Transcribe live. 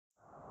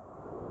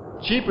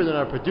cheaper than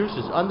our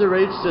producer's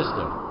underage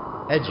sister,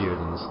 edgier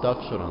than the stuff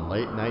shown on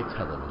late night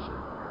television,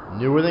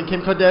 newer than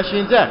Kim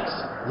Kardashian's ex.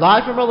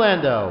 Live from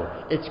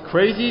Orlando, it's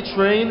Crazy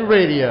Train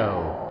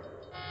Radio.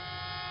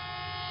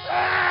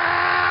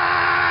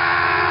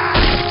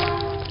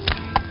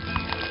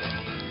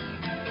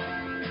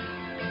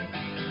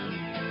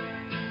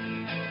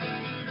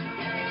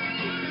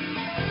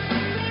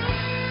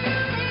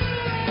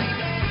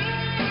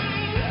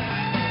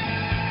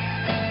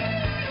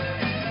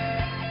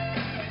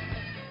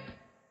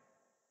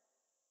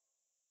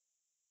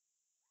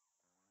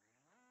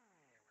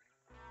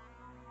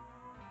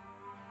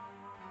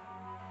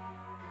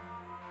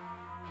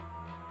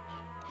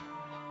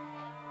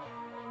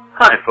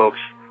 Hi, folks.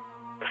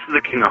 This is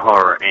the King of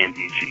Horror,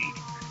 Andy G.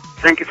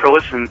 Thank you for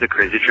listening to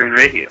Crazy Train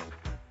Radio.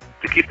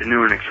 To keep the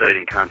new and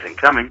exciting content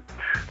coming,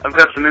 I've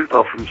got some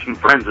info from some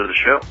friends of the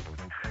show.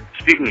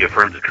 Speaking of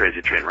friends of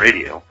Crazy Train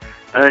Radio,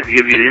 I'd like to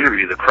give you the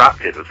interview the Croc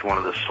did with one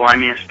of the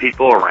slimiest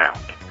people around,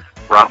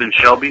 Robin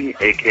Shelby,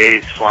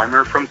 a.k.a.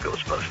 Slimer from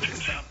Ghostbusters.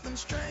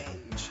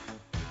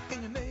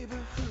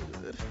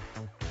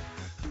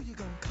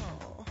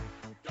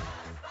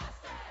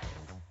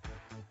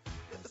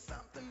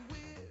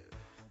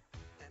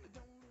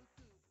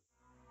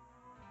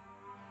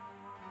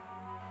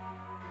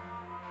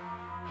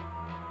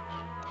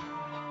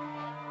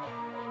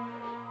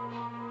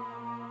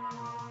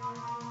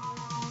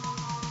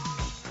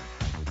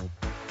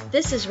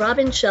 This is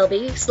Robin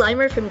Shelby,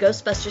 Slimer from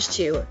Ghostbusters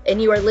 2,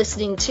 and you are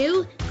listening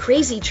to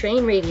Crazy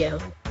Train Radio.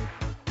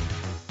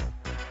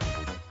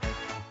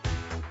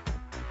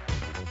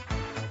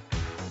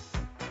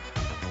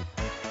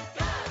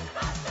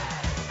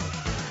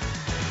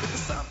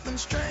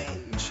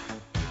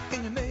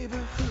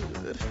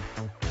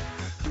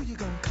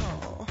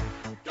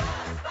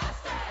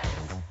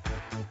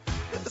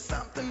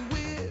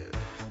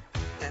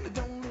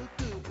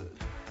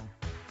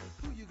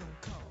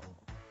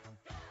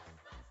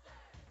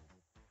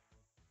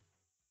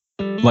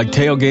 Like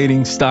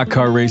tailgating, stock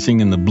car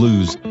racing, and the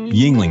blues,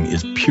 Yuengling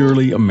is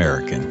purely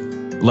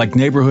American. Like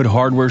neighborhood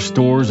hardware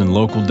stores and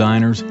local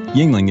diners,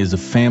 Yuengling is a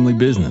family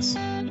business.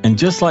 And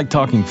just like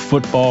talking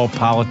football,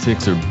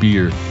 politics, or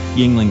beer,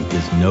 Yuengling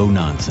is no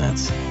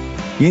nonsense.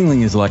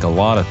 Yuengling is like a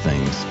lot of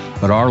things,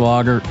 but our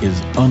lager is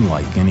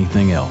unlike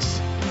anything else.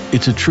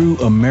 It's a true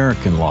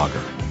American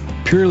lager,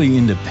 purely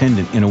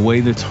independent in a way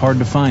that's hard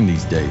to find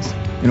these days.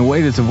 In a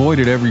way that's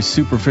avoided every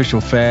superficial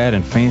fad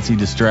and fancy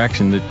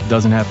distraction that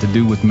doesn't have to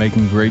do with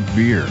making great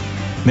beer.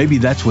 Maybe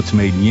that's what's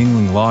made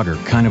Yuengling Lager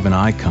kind of an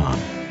icon.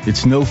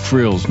 It's no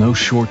frills, no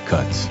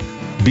shortcuts.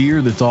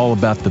 Beer that's all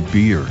about the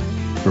beer.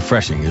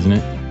 Refreshing, isn't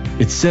it?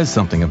 It says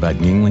something about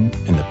Yuengling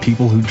and the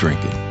people who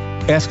drink it.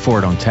 Ask for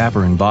it on tap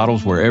or in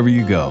bottles wherever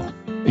you go.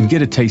 And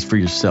get a taste for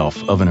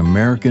yourself of an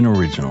American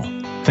original.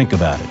 Think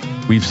about it.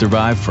 We've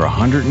survived for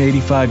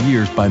 185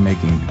 years by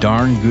making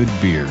darn good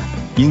beer.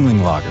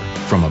 Yuengling Lager,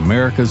 from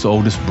America's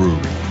oldest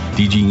brewery.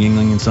 D.G.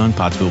 Yuengling & Son,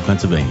 Pottsville,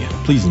 Pennsylvania.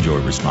 Please enjoy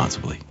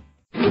responsibly.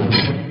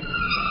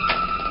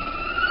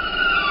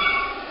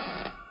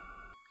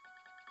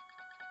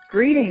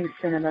 Greetings,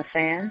 cinema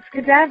fans.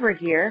 Cadaver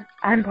here.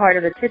 I'm part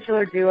of the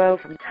titular duo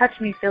from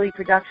Touch Me Philly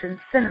Productions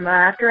Cinema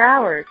After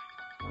Hours.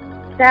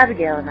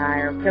 Abigail and I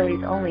are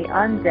Philly's only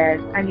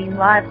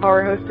live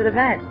horror-hosted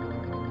event.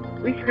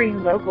 We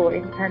screen local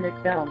independent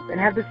films and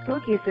have the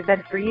spookiest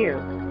event for you.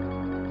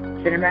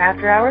 Cinema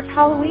After Hours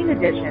Halloween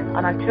Edition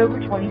on October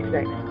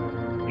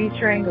 26th,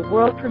 featuring the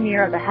world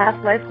premiere of the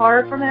Half-Life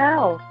Horror from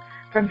Hell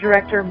from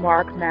director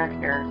Mark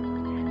Mackner,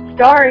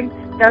 starring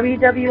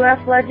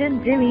WWF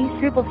legend Jimmy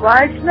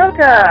Superfly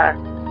Snuka.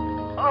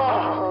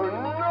 Oh,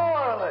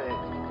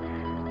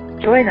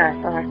 gnarly! Join us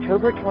on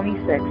October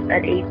 26th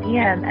at 8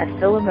 p.m. at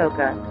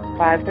Philomoka,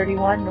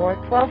 531 North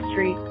 12th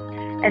Street,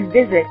 and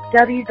visit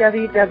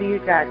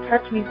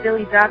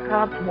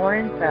www.touchmephilly.com for more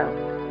info.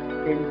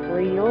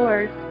 Sincerely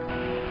yours.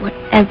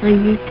 Whatever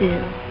you do,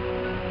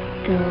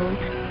 don't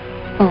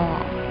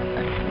fall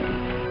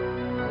asleep.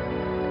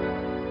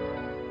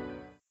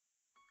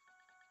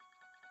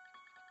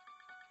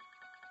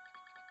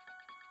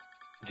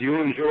 Do you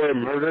enjoy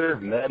murder,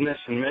 madness,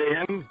 and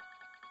mayhem?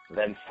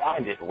 Then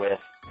find it with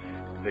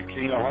The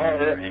King of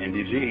Horror,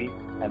 Andy G,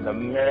 and the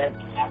Mad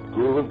Cat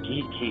Guru of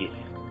Geek Keith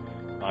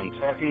on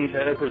Talking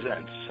Terror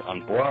Presents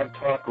on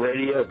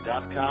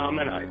blogtalkradio.com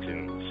and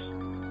iTunes.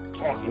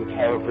 Talking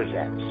Terror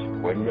Presents,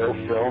 where no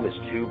film is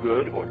too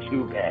good or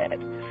too bad.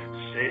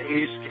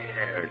 Stay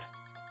scared.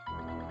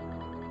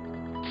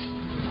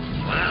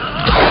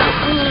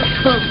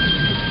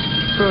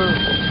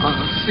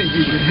 I'll see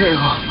you in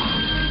hell.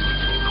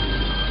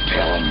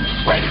 Tell him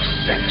Frank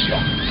sent you.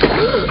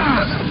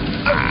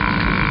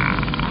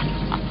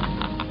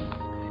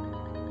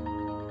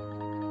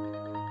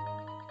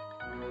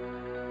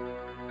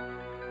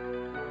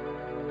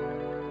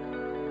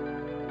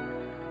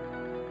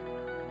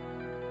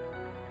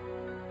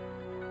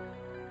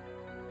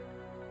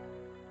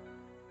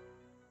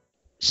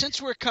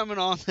 Since we're coming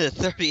on the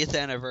 30th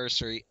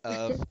anniversary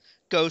of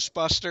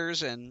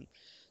Ghostbusters, and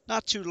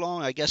not too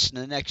long, I guess in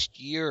the next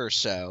year or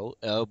so,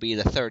 it'll be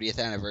the 30th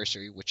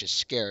anniversary, which is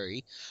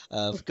scary,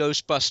 of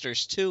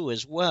Ghostbusters 2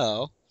 as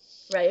well.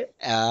 Right.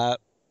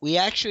 We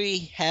actually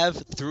have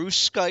through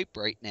Skype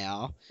right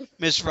now,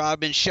 Miss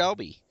Robin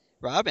Shelby.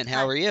 Robin,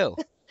 how are you?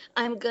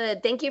 I'm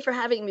good. Thank you for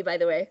having me, by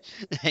the way.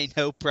 Hey,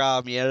 no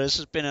problem. Yeah, this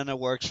has been in the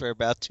works for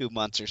about 2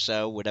 months or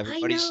so with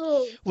everybody's I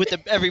know.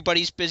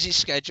 everybody's busy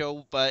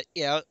schedule, but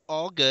yeah,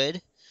 all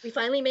good. We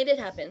finally made it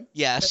happen.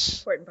 Yes. That's the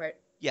important part.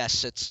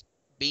 Yes, it's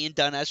being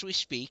done as we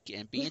speak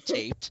and being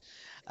taped.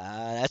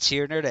 That's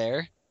here nor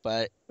there.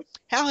 But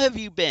how have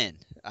you been?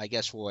 I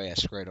guess we'll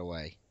ask right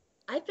away.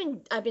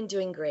 I've been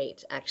doing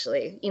great,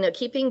 actually. You know,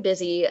 keeping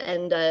busy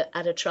and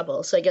out of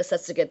trouble. So I guess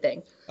that's a good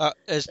thing.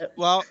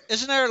 Well,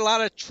 isn't there a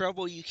lot of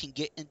trouble you can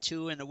get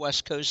into in the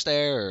West Coast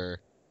there? Or?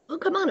 Oh,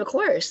 come on, of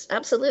course.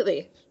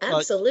 Absolutely.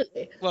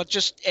 Absolutely. Well,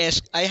 just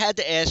ask. I had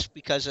to ask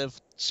because of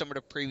some of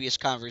the previous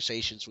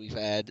conversations we've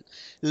had.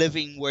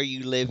 Living where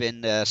you live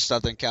in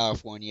Southern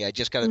California, I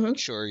just got to make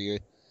sure you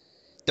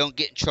don't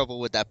get in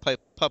trouble with that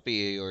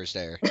puppy of yours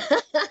there.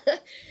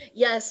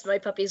 Yes, my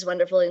puppy's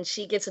wonderful, and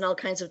she gets in all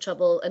kinds of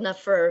trouble,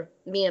 enough for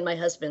me and my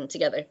husband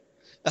together.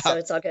 So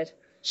it's all good.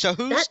 So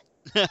who's...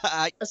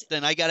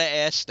 then I got to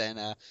ask then,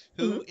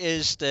 who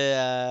is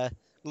the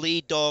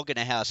lead dog in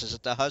the house? Is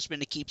it the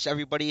husband that keeps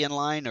everybody in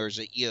line, or is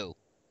it you?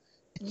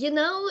 You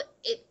know,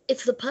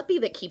 it's the puppy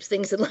that keeps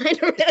things in line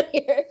around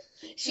here.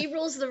 She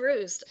rules the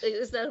roost.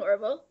 Is that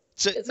horrible?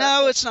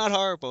 It's not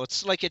horrible.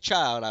 It's like a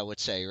child, I would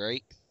say,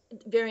 right?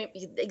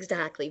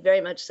 Exactly.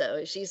 Very much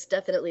so. She's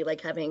definitely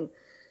like having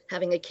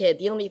a kid.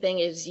 The only thing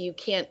is you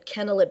can't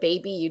kennel a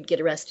baby, you'd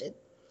get arrested.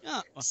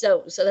 Oh.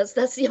 So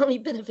that's the only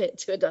benefit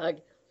to a dog.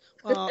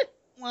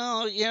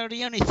 Well, you know,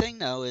 the only thing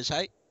though is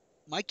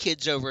my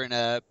kid's over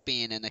in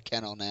being in a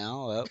kennel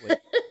now.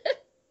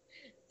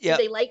 Yeah.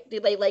 Do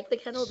they like the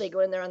kennel? They go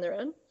in there on their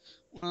own?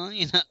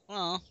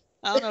 Well,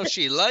 I don't know if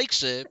she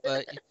likes it,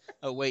 but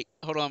oh wait,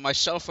 hold on, my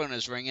cell phone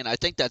is ringing. I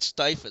think that's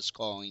Dyfus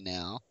calling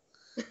now.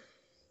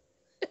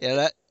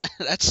 Yeah,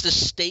 that's the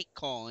state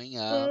calling.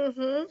 Yeah.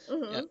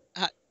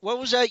 What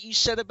was that you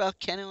said about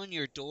kenneling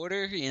your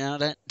daughter? You know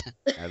that?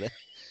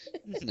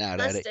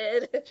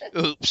 Busted.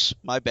 Oops,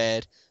 my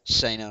bad.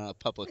 Saying on a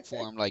public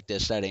forum like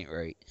this, that ain't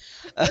right.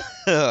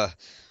 All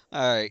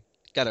right,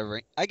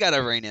 I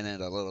gotta rein in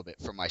it a little bit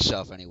for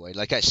myself anyway.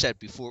 Like I said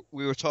before,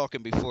 we were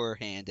talking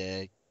beforehand.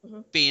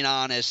 Being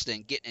honest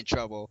and getting in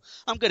trouble.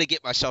 I'm gonna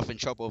get myself in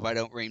trouble if I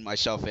don't rein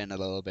myself in a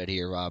little bit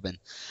here, Robin.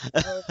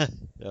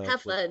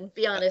 Have fun.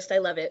 Be honest. I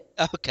love it.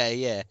 Okay,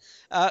 yeah.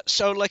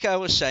 So like I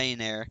was saying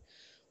there,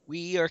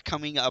 we are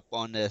coming up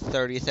on the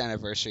 30th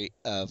anniversary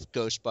of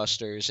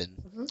Ghostbusters,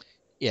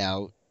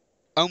 and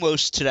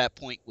almost to that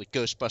point with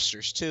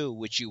Ghostbusters 2,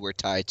 which you were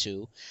tied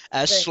to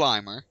as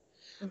Slimer.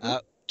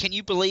 Can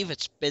you believe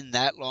it's been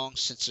that long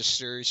since the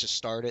series has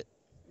started?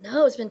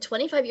 No, it's been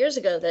 25 years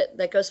ago that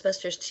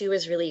Ghostbusters 2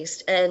 was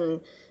released, and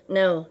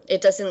no,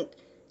 it doesn't.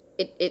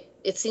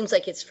 It seems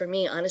like it's, for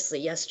me, honestly,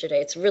 yesterday.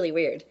 It's really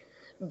weird,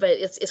 but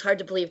it's hard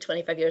to believe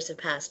 25 years have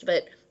passed.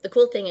 But the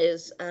cool thing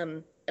is,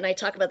 and I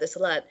talk about this a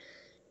lot,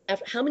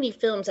 how many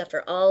films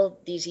after all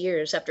these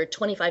years, after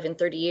 25 and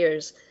 30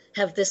 years,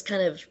 have this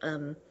kind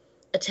of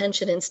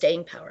attention and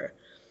staying power?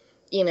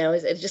 You know,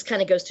 it just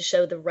kind of goes to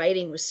show the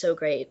writing was so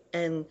great,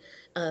 and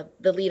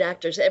the lead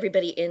actors,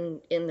 everybody in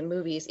the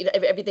movies,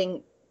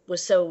 everything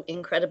was so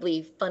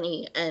incredibly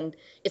funny, and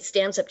it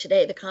stands up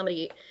today. The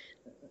comedy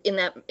in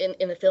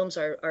the films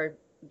are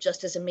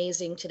just as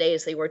amazing today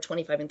as they were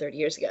 25 and 30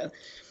 years ago.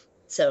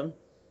 So,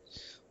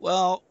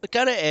 well, I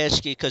gotta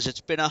ask you, because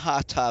it's been a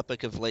hot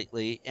topic of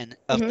lately, and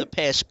of the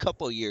past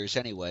couple years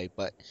anyway,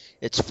 but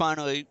it's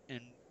finally,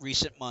 in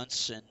recent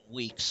months and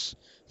weeks,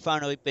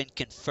 finally been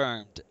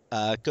confirmed.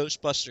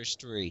 Ghostbusters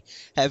 3.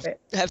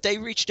 Have they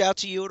reached out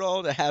to you at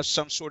all to have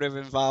some sort of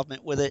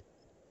involvement with it?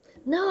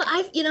 No,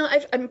 I've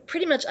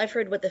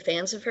heard what the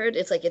fans have heard.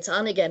 It's like it's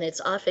on again,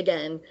 it's off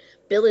again.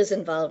 Bill is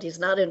involved. He's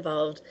not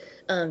involved.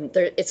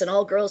 It's an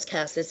all-girls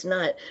cast. It's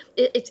not.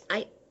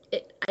 I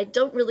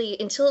don't really,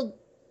 until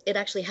it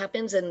actually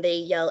happens and they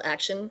yell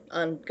action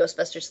on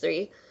Ghostbusters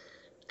 3.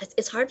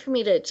 It's hard for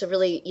me to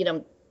really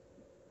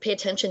pay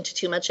attention to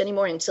too much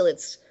anymore until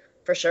it's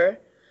for sure.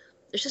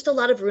 There's just a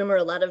lot of rumor,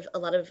 a lot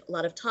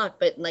of talk,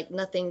 but like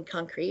nothing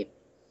concrete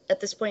at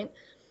this point.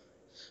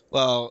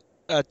 Well.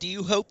 Do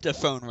you hope the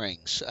phone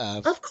rings?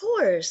 Of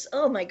course.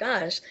 Oh my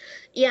gosh.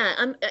 Yeah,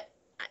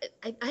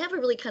 I have a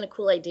really kind of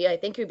cool idea. I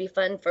think it would be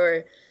fun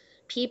for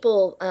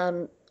people,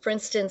 for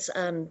instance,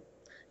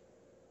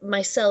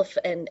 myself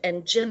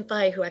and Jim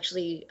Fye, who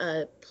actually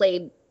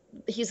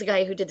he's the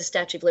guy who did the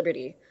Statue of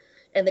Liberty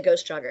and the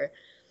Ghost Jogger,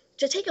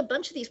 to take a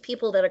bunch of these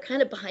people that are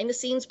kind of behind the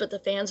scenes, but the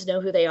fans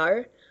know who they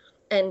are,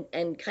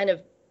 and kind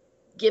of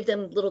give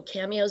them little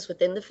cameos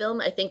within the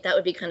film. I think that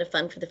would be kind of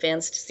fun for the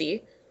fans to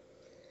see.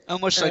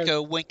 Almost like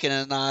a wink and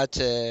a nod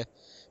to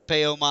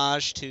pay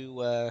homage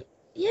to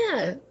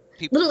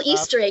little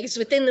Easter eggs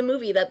within the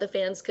movie that the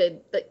fans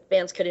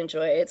could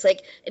enjoy. It's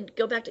like,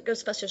 go back to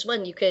Ghostbusters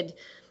 1. You could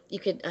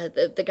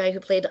the guy who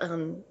played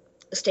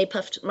Stay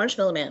Puffed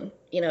Marshmallow Man.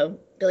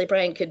 Billy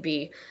Bryan could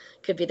be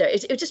there.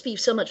 It would just be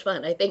so much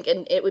fun, I think,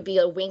 and it would be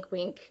a wink,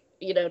 wink,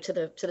 to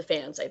the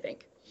fans, I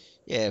think.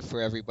 Yeah,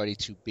 for everybody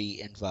to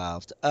be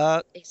involved.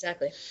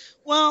 Exactly.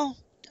 Well,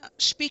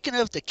 speaking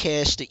of the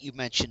cast that you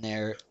mentioned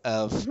there,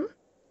 of Hmm.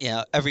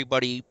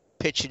 everybody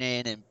pitching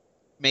in and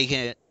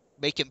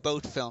making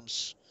both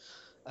films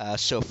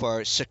so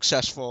far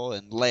successful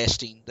and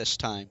lasting this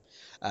time.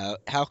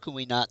 How can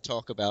we not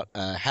talk about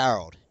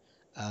Harold?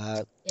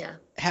 Uh, Yeah.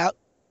 how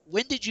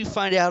when did you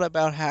find out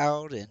about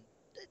Harold, and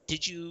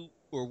did you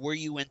or were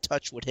you in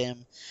touch with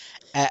him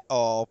at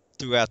all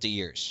throughout the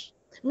years?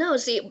 No,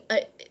 see,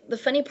 the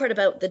funny part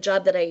about the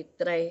job that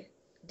I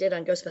did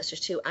on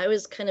Ghostbusters 2, I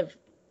was kind of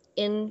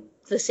in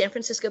the San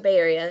Francisco Bay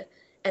Area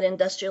at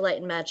Industrial Light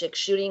and Magic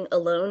shooting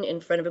alone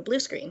in front of a blue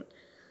screen.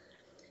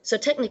 So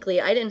technically,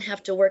 I didn't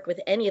have to work with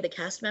any of the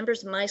cast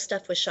members. My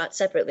stuff was shot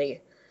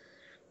separately.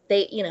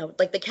 They,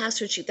 like the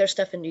cast would shoot their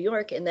stuff in New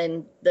York, and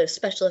then the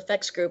special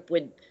effects group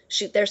would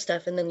shoot their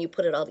stuff, and then you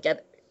put it all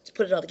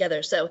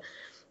together. So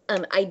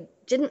I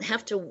didn't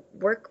have to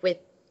work with,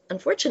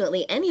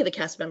 unfortunately, any of the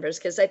cast members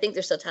because I think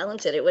they're so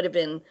talented. It would have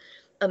been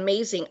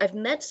amazing. I've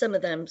met some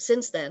of them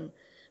since then,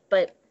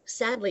 but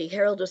sadly,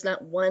 Harold was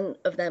not one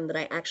of them that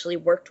I actually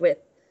worked with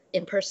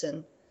in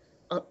person,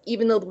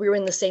 even though we were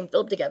in the same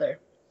film together.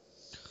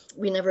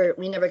 We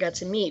never got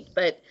to meet,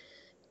 but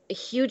a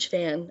huge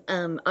fan.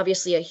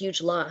 Obviously, a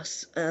huge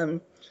loss.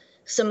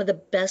 Some of the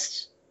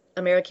best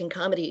American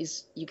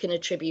comedies you can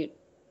attribute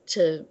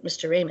to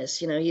Mr.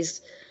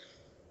 Ramis.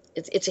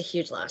 It's a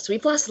huge loss.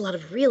 We've lost a lot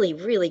of really,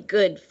 really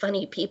good,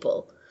 funny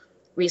people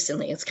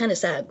recently. It's kind of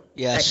sad.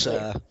 Yes,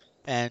 actually.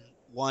 and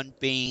one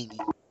being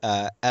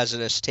as of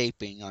this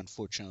taping,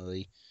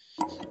 unfortunately,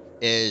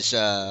 is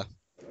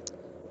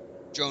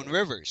Joan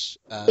Rivers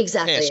passed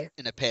Exactly.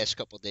 in the past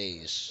couple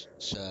days.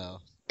 So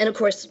And of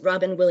course,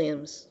 Robin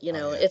Williams.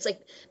 yeah. It's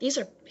like these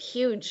are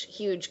huge,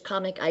 huge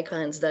comic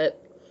icons that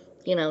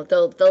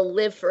they'll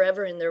live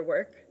forever in their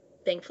work,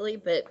 thankfully.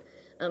 But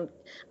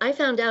I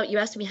found out. You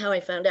asked me how I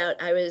found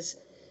out. I was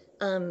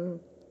um,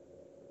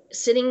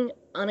 sitting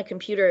on a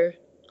computer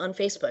on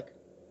Facebook,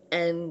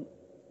 and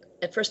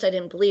at first I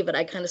didn't believe it.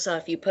 I kind of saw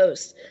a few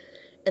posts,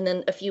 and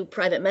then a few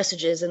private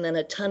messages, and then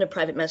a ton of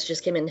private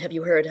messages came in. Have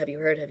you heard? Have you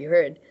heard? Have you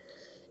heard?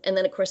 And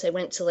then of course I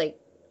went to like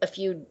a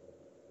few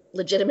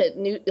legitimate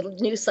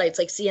news sites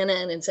like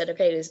CNN and said,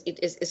 okay, is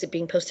it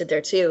being posted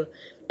there too?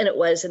 And it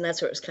was, and that's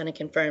where it was kind of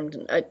confirmed.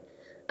 And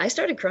I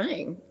started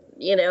crying.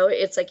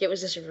 It's like it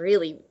was just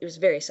really, it was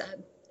very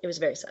sad. It was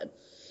very sad.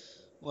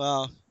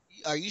 Well,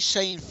 are you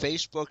saying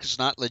Facebook is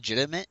not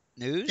legitimate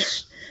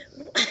news?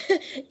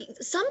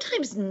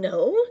 Sometimes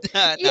no, No,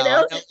 I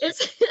know.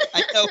 it's.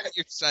 I know what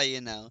you're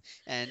saying now,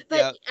 and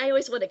But I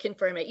always want to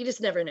confirm it. You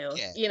just never know.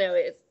 yeah,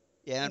 It's.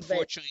 yeah. But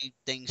Unfortunately,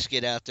 things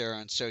get out there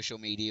on social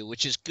media,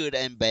 which is good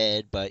and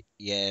bad. But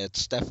yeah,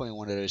 it's definitely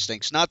one of those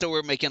things. Not that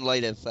we're making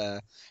light of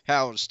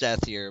Harold's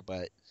death here,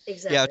 but yeah,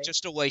 exactly.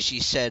 just the way she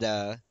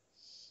said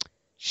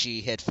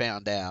she had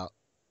found out.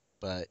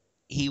 But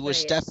he was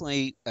Right.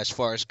 definitely, as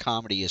far as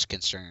comedy is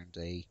concerned,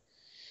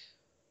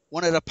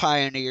 one of the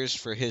pioneers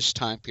for his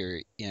time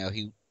period.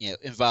 He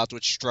involved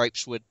with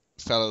Stripes with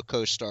fellow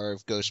co-star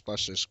of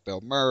Ghostbusters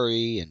Bill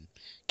Murray and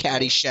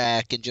Right.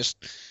 Caddyshack, and just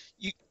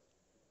you.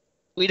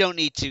 We don't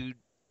need to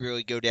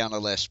really go down the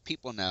list.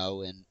 People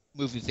know, and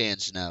movie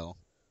fans know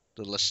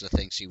the list of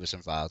things he was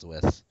involved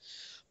with. I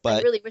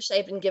But really wish I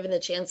had been given the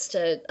chance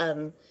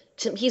to.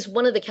 He's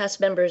one of the cast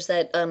members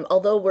that,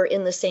 although we're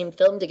in the same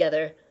film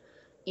together,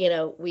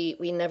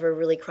 we never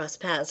really crossed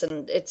paths,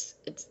 and it's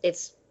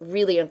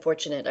really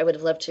unfortunate. I would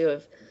have loved to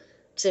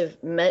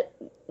have met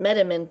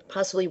him and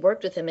possibly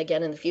worked with him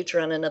again in the future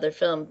on another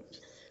film.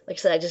 Like I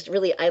said, I just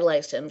really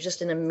idolized him.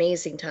 Just an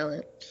amazing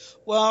talent.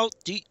 well,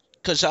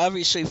 because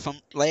obviously from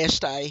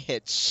last I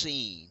had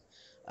seen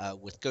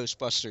with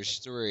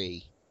Ghostbusters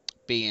 3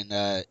 being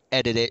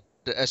edited,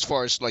 as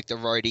far as like the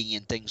writing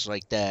and things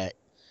like that,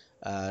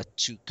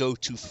 to go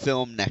to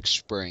film next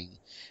spring.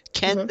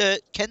 Can Hmm.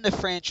 the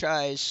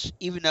franchise,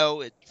 even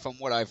though from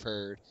what I've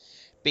heard,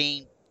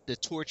 being the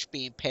torch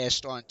being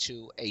passed on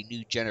to a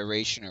new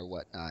generation or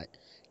whatnot,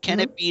 can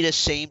Hmm. it be the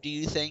same? Do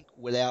you think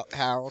without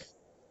Harold?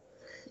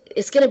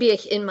 It's going to be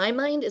in my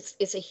mind.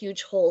 It's a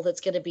huge hole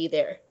that's going to be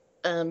there,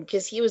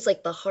 because he was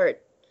like the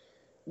heart,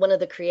 one of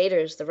the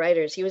creators, the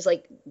writers. He was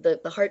like the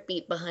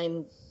heartbeat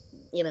behind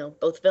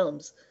both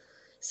films.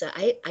 So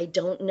I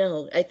don't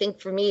know. I think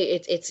for me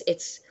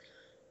it's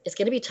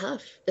going to be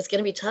tough. It's going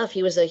to be tough.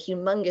 He was a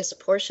humongous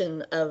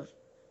portion of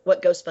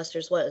what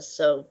Ghostbusters was.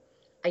 So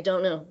I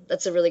don't know.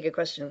 That's a really good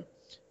question.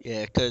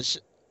 Yeah, because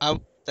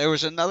there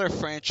was another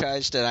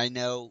franchise that I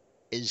know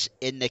is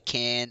in the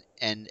can,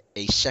 and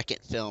a second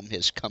film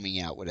is coming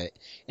out with it.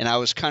 And I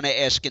was kind of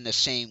asking the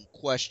same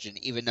question,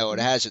 even though it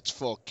Mhm. has its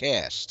full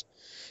cast.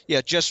 Yeah,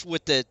 just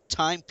with the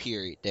time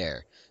period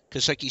there.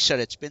 Because, like you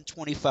said, it's been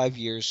 25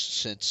 years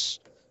since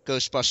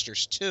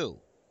Ghostbusters 2.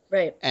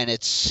 Right. And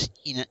it's,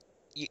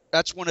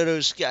 that's one of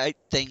those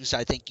things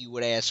I think you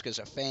would ask as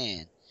a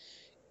fan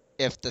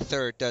if the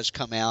third does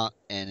come out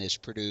and is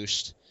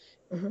produced.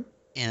 Hmm.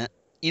 And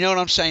you know what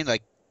I'm saying?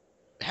 Like,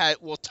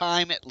 will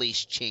time at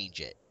least change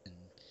it? And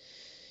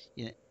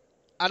you know,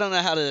 I don't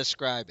know how to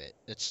describe it.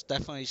 It's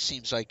definitely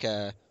seems like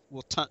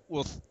will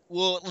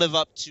it live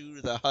up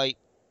to the hype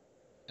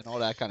and all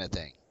that kind of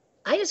thing.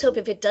 I just hope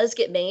if it does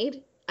get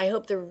made, I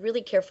hope they're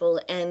really careful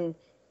and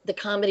the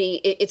comedy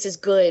it's as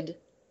good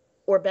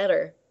or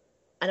better.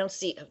 I don't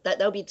see that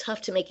would be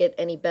tough to make it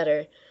any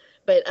better,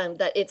 but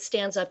that it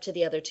stands up to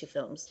the other two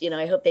films. You know,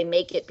 I hope they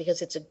make it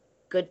because it's a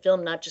good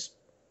film, not just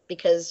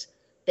because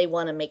they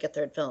want to make a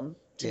third film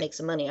to Yeah, make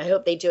some money. I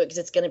hope they do it because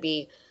it's going to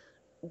be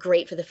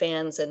great for the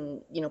fans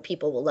and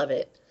people will love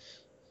it.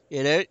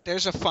 yeah.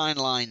 There's a fine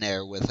line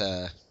there with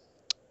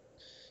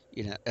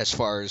as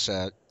far as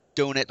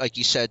doing it like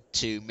you said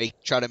to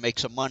try to make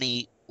some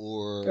money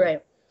or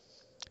Right.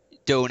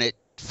 doing it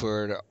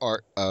for the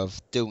art of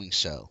doing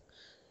so.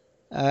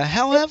 Yep.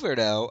 However,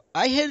 though,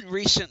 I had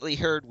recently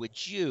heard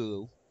with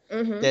you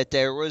Mm-hmm. that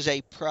there was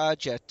a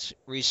project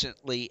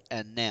recently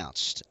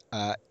announced,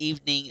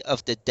 Evening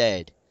of the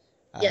Dead,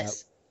 uh,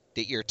 Yes.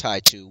 that you're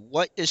tied to.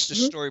 What is the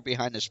Mm-hmm. story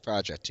behind this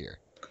project here?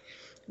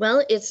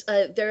 Well, it's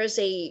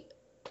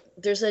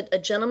there's a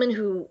gentleman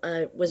who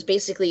was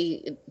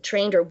basically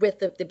trained or with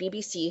the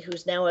BBC,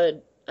 who's now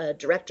a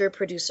director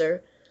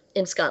producer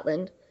in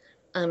Scotland.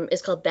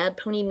 It's called Bad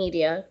Pony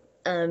Media.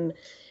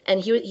 And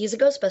he's a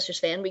Ghostbusters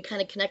fan. We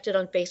kind of connected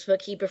on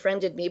Facebook. He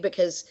befriended me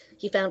because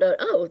he found out,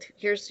 oh,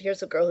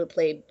 here's a girl who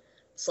played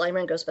Slimer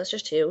in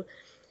Ghostbusters 2.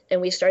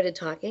 And we started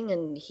talking,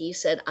 and he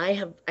said,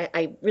 I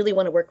really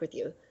want to work with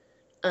you.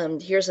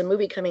 Here's a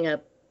movie coming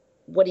up.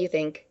 What do you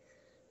think?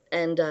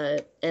 And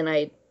I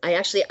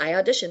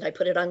auditioned. I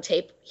put it on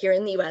tape here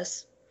in the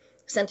U.S.,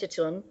 sent it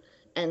to him,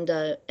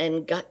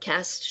 and got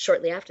cast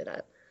shortly after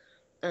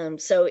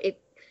that. So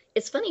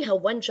it's funny how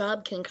one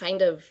job can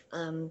kind of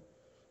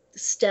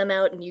stem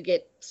out and you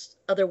get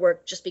other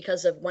work just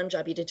because of one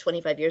job you did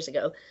 25 years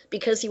ago.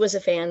 Because he was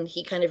a fan,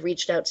 he kind of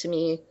reached out to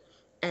me,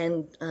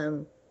 and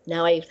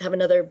now I have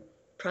another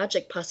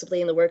project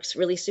possibly in the works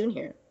really soon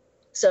here.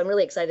 So I'm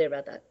really excited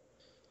about that.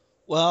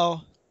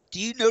 Well, do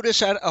you notice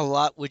that a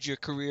lot with your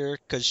career?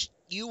 Because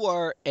you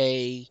are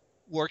a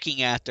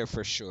working actor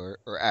for sure,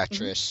 or Hmm.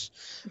 actress.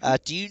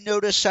 Do you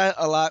notice that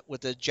a lot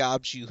with the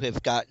jobs you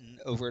have gotten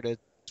over the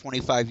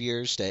 25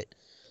 years that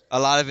a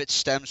lot of it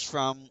stems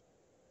from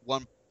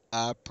one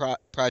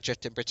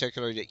project in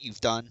particular that you've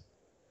done?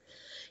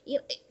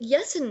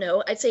 Yes and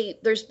no. I'd say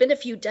there's been a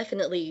few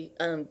definitely.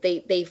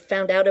 They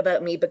found out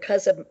about me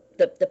because of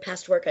the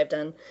past work I've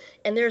done,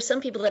 and there are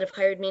some people that have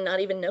hired me not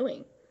even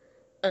knowing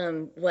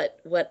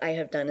what I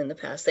have done in the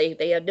past.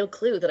 They had no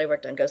clue that I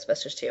worked on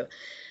Ghostbusters 2.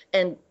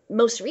 And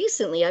most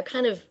recently, I've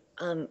kind of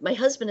my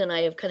husband and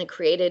I have kind of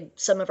created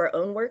some of our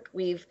own work.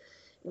 We've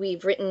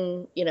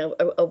written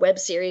a web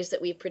series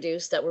that we've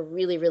produced that we're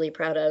really really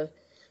proud of.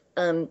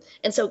 And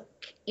so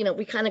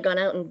we kind of gone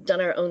out and done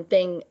our own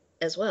thing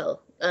as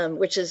well,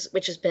 which has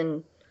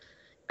been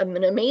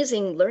an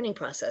amazing learning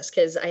process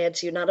because I had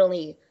to not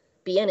only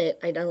be in it,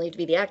 I not only had to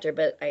be the actor,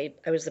 but I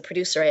was the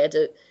producer. I had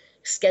to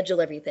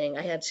schedule everything.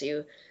 I had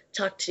to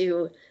talk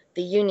to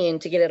the union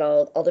to get it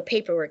all the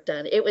paperwork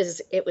done. It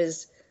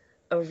was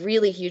a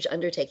really huge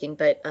undertaking,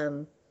 but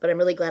I'm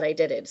really glad I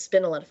did it. It's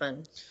been a lot of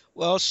fun.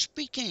 Well,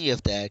 speaking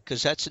of that,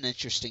 because that's an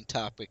interesting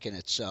topic in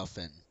itself,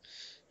 and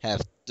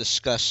have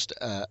discussed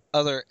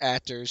other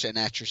actors and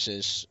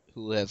actresses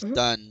who have Hmm.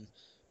 done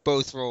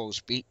both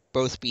roles,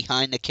 both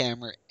behind the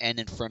camera and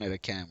in front of the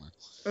camera.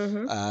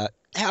 Hmm.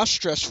 How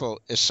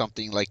stressful is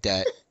something like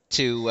that?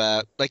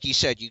 To like you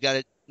said, you got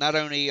to not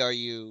only are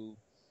you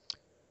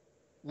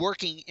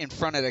working in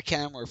front of the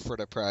camera for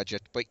the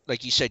project, but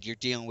like you said, you're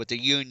dealing with the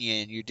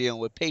union, you're dealing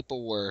with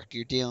paperwork,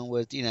 you're dealing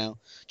with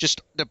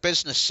just the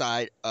business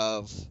side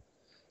of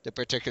the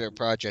particular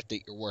project that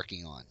you're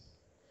working on.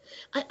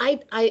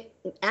 I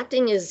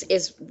acting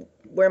is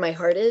where my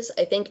heart is.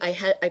 I think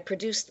I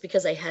produced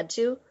because I had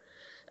to.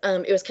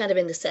 It was kind of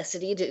a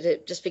necessity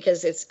just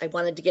because I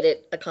wanted to get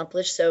it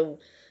accomplished. So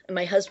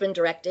my husband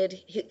directed.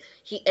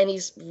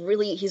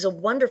 He's a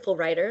wonderful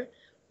writer,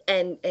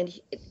 and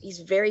he's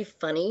very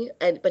funny.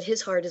 But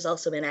his heart is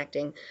also in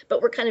acting.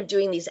 But we're kind of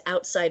doing these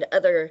outside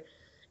other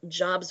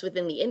jobs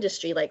within the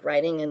industry, like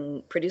writing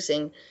and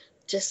producing,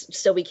 just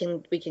so we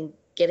can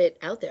get it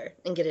out there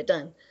and get it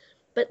done.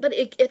 But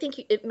I think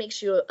it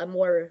makes you a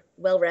more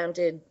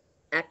well-rounded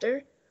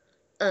actor,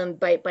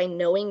 by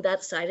knowing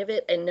that side of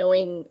it and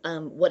knowing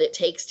what it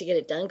takes to get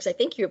it done. Because I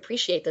think you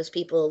appreciate those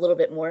people a little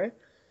bit more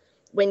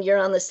when you're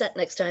on the set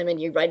next time and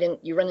you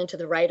run into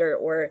the writer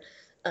or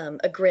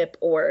a grip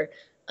or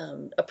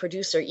a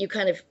producer. You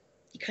kind of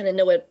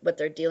know what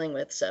they're dealing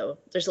with, so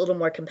there's a little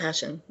more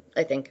compassion,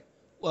 I think.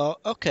 Well,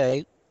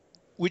 okay.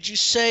 Would you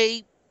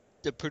say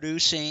the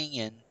producing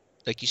and,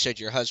 like you said,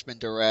 your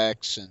husband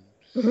directs and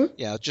Hmm.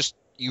 just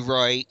you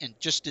write and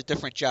just the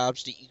different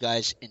jobs that you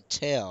guys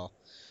entail,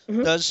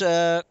 Hmm. does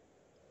that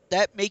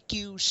make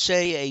you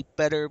say a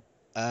better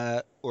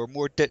or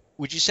more?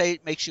 Would you say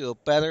it makes you a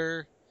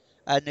better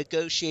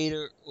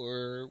negotiator,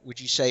 or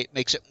would you say it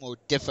makes it more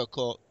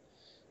difficult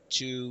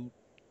to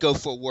go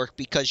for work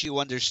because you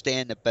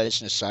understand the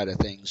business side of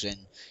things, and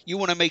you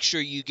want to make sure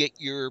you get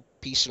your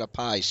piece of the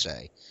pie,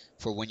 say,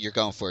 for when you're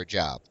going for a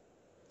job.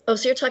 Oh,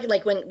 so you're talking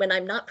like when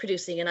I'm not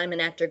producing and I'm an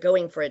actor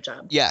going for a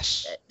job.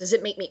 Yes. Does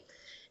it make me?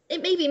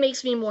 It maybe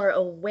makes me more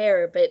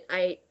aware, but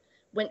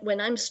when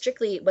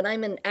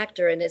I'm an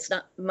actor and it's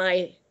not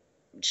my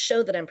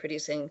show that I'm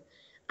producing,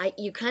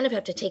 you kind of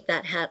have to take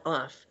that hat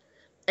off,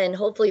 and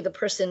hopefully the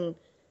person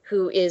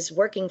who is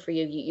working for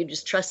you, you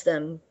just trust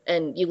them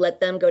and you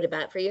let them go to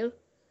bat for you,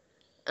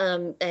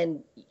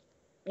 and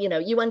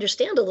you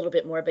understand a little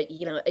bit more, but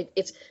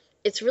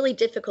it's really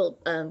difficult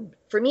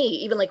for me,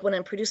 even like when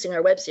I'm producing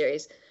our web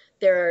series.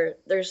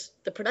 There's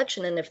the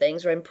production end of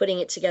things where I'm putting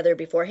it together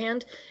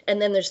beforehand,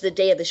 and then there's the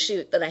day of the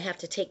shoot that I have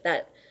to take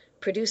that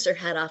producer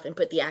hat off and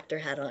put the actor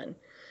hat on.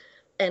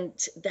 And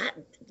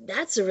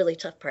that's a really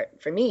tough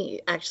part for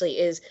me, actually,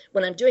 is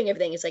when I'm doing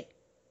everything, it's like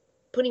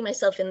putting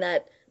myself in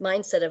that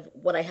mindset of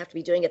what I have to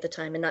be doing at the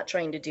time and not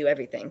trying to do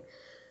everything.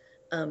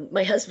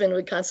 My husband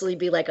would constantly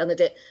be like on the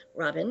day,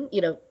 Robin,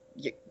 you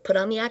put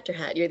on the actor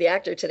hat. You're the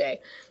actor today,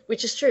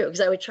 which is true,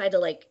 because I would try to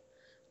like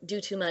do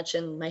too much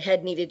and my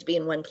head needed to be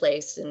in one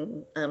place.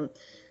 And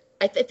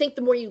I think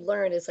the more you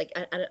learn, it's like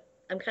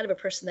I'm kind of a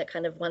person that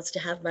kind of wants to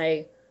have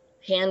my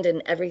hand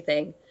in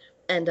everything,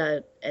 and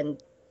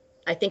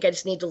I think I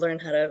just need to learn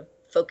how to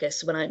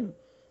focus when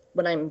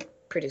I'm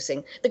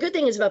producing. The good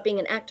thing is about being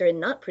an actor and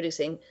not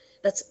producing,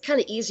 that's kind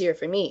of easier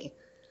for me,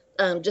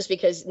 just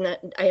because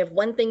I have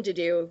one thing to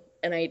do,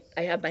 and I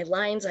have my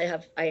lines. I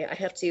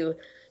have to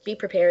be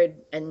prepared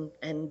and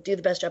do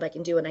the best job I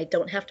can do, and I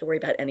don't have to worry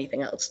about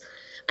anything else.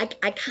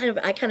 I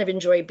kind of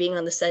enjoy being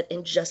on the set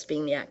and just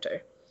being the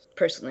actor,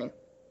 personally.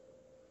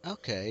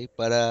 Okay,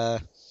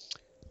 but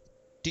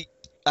do,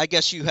 I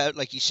guess you have,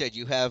 like you said,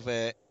 you have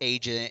an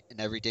agent and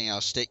everything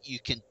else that you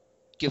can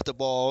give the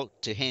ball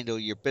to handle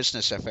your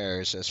business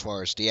affairs as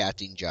far as the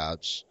acting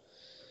jobs.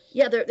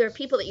 Yeah, there are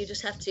people that you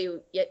just have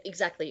to, yeah,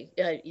 exactly.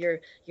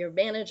 Your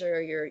manager,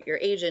 or your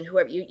agent,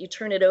 whoever, you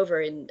turn it over,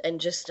 and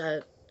just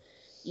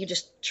you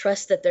just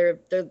trust that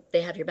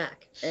they have your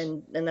back,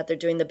 and that they're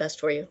doing the best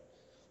for you.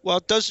 Well,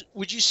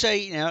 would you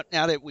say, now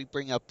that we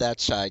bring up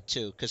that side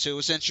too, because it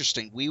was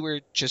interesting. We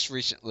were just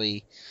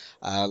recently,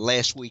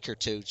 last week or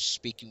two,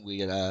 speaking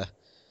with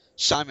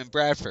Simon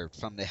Bradford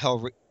from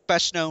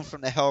best known from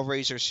the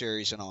Hellraiser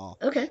series and all.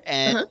 Okay.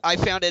 And Uh-huh. I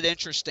found it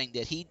interesting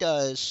that he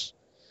does.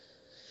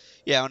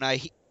 Yeah, and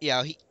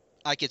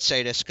I could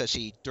say this because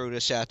he threw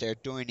this out there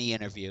during the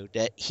interview,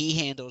 that he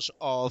handles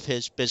all of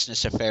his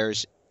business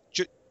affairs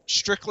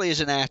strictly as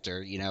an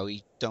actor.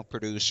 He don't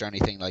produce or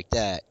anything like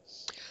that.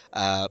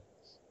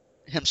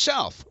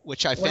 Himself,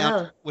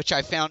 Wow. which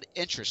I found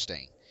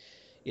interesting.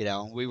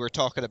 We were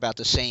talking about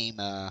the same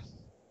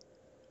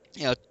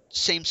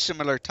same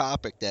similar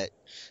topic, that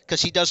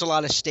because he does a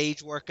lot of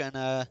stage work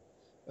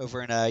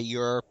over in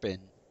Europe and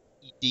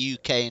the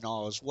UK and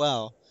all as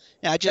well.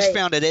 And I just Right.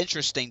 found it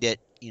interesting that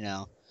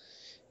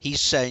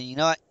he's saying,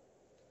 what,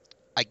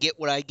 I get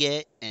what I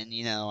get, and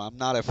I'm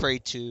not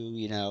afraid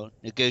to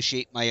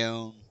negotiate my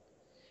own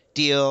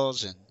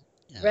deals, and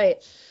Right.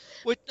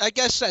 which I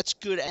guess that's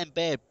good and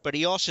bad. But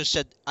he also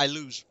said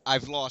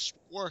I've lost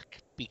work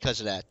because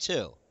of that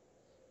too.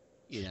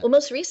 Well,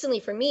 most recently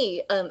for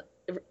me,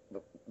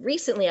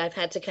 recently I've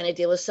had to kind of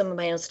deal with some of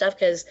my own stuff,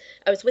 because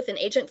I was with an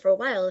agent for a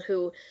while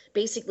who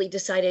basically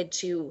decided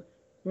to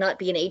not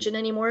be an agent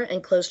anymore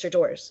and closed her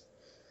doors.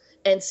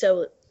 And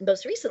so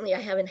most recently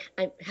I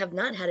have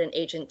not had an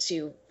agent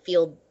to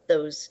field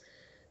those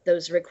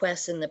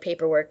requests and the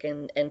paperwork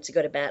and to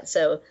go to bat.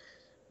 So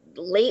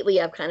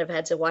lately I've kind of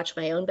had to watch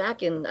my own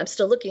back, and I'm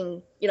still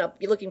looking,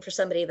 be looking for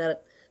somebody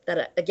that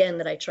again,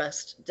 that I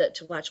trust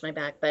to watch my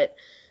back. But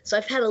so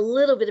I've had a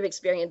little bit of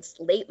experience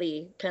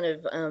lately, kind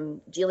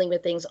of dealing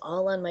with things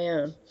all on my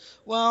own.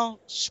 Well,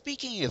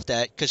 speaking of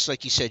that, because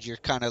like you said, you're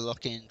kind of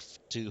looking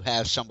to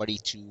have somebody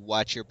to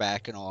watch your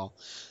back and all,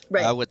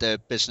 Right. with the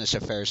business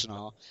affairs and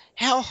all.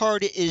 How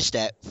hard is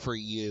that for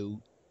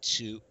you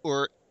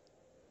or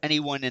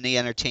anyone in the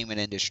entertainment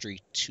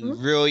industry, to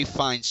Mhm. really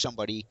find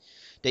somebody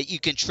that you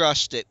can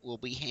trust that will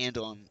be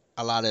handling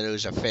a lot of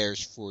those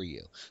affairs for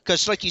you?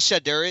 Because, like you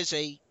said, there is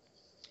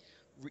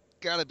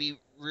got to be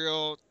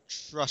real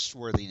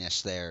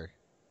trustworthiness there.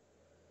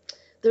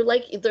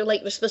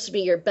 They're supposed to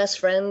be your best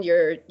friend,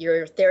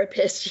 your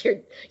therapist,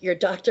 your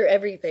doctor,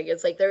 everything.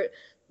 It's like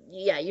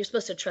yeah, you're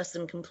supposed to trust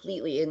them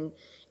completely, and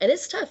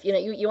it's tough.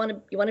 You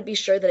want to be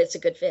sure that it's a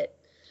good fit.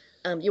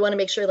 You want to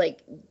make sure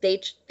like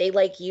they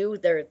like you,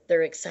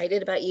 they're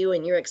excited about you,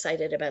 and you're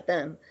excited about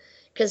them.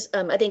 Because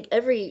I think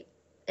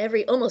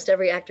almost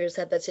every actor has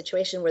had that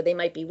situation where they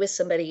might be with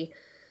somebody,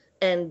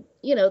 and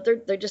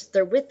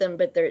they're with them,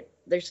 but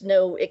there's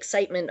no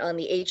excitement on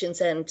the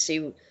agent's end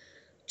to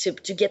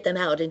get them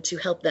out and to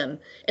help them.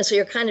 And so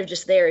you're kind of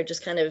just there,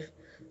 just kind of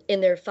in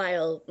their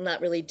file,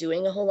 not really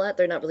doing a whole lot.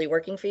 They're not really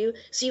working for you.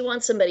 So you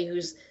want somebody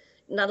who's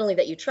not only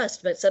that you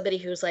trust, but somebody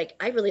who's like,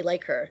 I really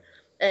like her,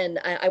 and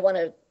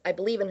I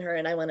believe in her,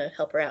 and I want to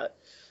help her out.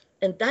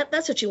 And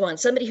that's what you want.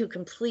 Somebody who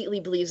completely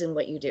believes in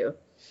what you do.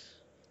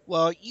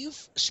 Well,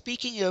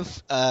 speaking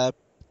of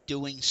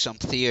doing some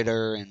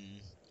theater and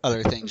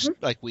other things Hmm.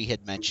 like we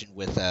had mentioned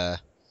with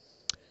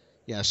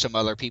some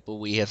other people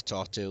we have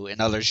talked to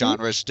in other Hmm.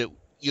 genres that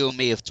you and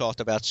me have talked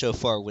about so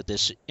far with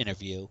this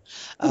interview.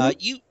 Hmm.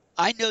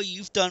 I know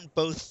you've done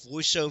both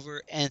voiceover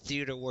and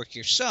theater work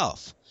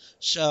yourself.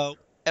 So,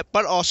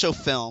 but also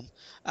film.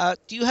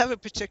 Do you have a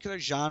particular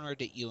genre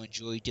that you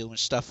enjoy doing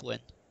stuff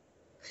with?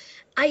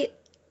 I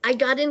I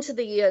got into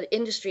the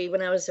industry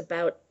when I was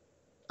about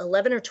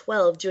 11 or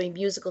 12 doing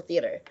musical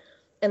theater,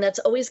 and that's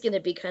always going to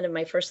be kind of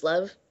my first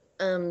love.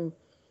 Um,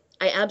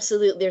 I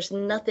absolutely there's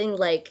nothing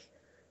like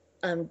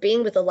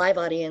being with a live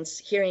audience,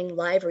 hearing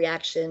live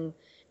reaction,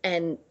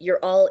 and you're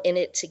all in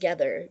it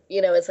together.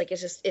 It's like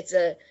it's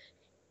a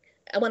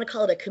I want to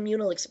call it a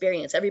communal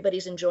experience.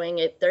 Everybody's enjoying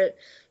it.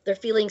 They're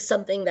feeling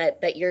something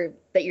that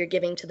you're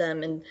giving to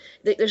them, and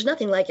there's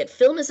nothing like it.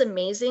 Film is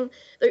amazing.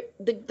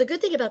 The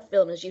good thing about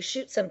film is you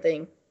shoot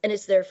something and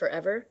it's there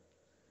forever.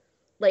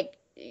 Like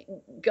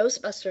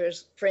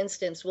Ghostbusters, for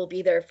instance, will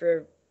be there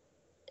for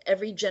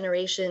every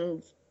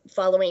generation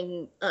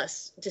following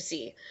us to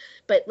see.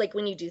 But like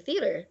when you do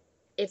theater,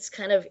 it's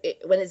kind of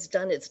when it's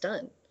done, it's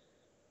done.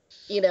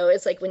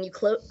 It's like when you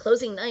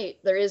closing night,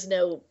 there is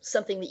no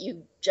something that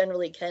you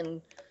generally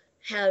can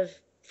have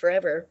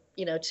forever,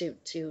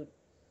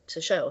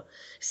 to show.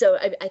 So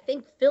I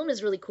think film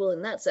is really cool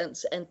in that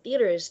sense, and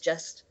theater is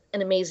just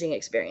an amazing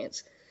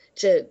experience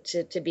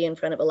to be in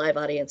front of a live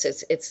audience.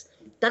 It's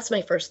that's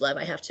my first love,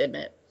 I have to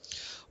admit.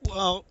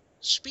 Well,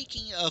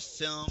 speaking of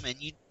film, and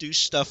you do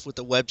stuff with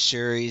the web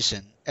series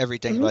and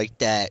everything Hmm. like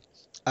that,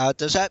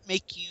 does that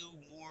make you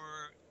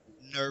more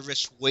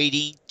nervous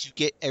waiting to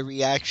get a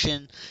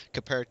reaction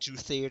compared to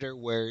theater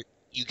where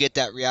you get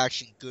that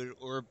reaction, good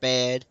or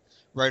bad,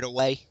 right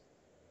away?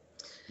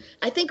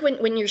 I think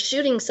when you're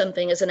shooting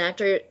something as an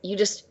actor, you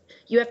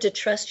have to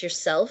trust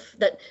yourself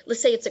that,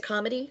 let's say it's a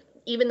comedy,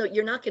 even though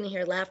you're not going to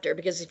hear laughter,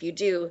 because if you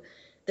do,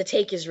 the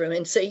take is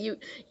ruined. So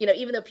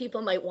even though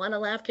people might want to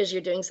laugh because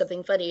you're doing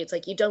something funny, it's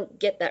like you don't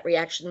get that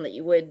reaction that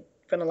you would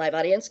from a live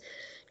audience.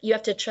 You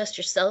have to trust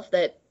yourself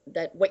that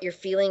what you're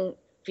feeling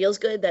feels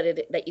good,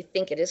 that you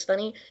think it is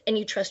funny, and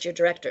you trust your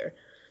director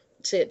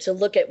to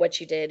look at what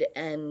you did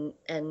and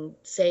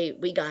say,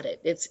 we got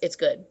it, it's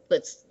good,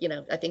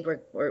 I think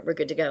we're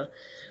good to go.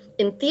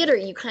 In theater,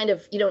 you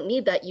don't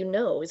need that.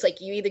 It's like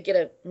you either get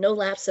a no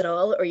laughs at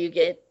all, or you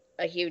get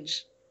a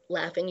huge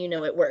laugh and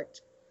it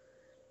worked.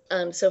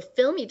 So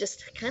film, you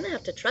just kind of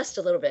have to trust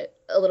a little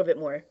bit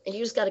more, and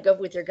you just got to go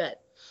with your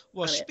gut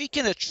Well, on it.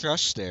 speaking of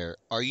trust there,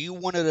 are you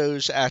one of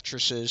those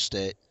actresses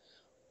that,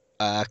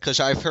 because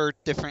I've heard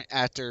different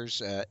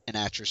actors and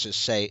actresses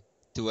say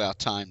throughout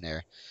time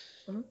there,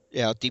 Hmm.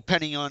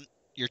 depending on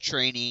your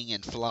training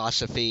and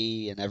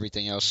philosophy and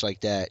everything else like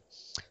that,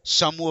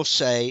 some will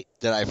say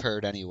that I've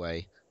heard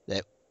anyway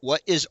that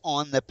what is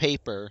on the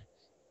paper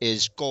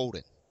is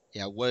golden.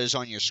 Yeah, what is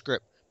on your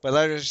script. But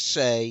others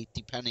say,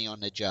 depending on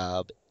the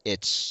job,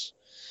 it's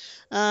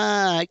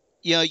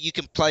you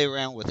can play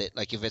around with it.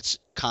 Like if it's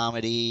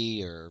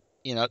comedy or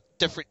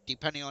different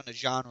depending on the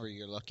genre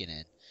you're looking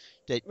in.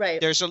 That Right.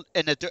 there's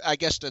I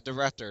guess the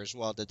director as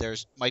well, that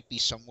there's might be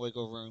some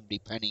wiggle room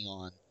depending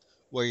on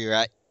where you're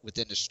at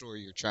within the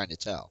story you're trying to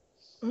tell.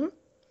 Hmm.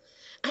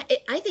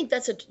 I think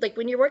that's like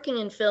when you're working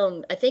in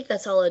film, I think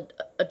that's all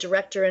a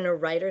director and a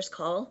writer's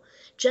call.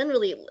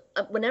 Generally,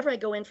 whenever I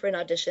go in for an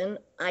audition,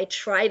 I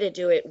try to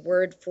do it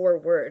word for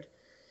word,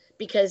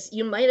 because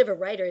you might have a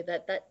writer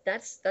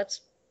that's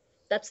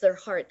their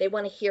heart. They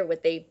want to hear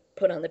what they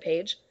put on the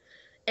page.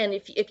 And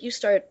if you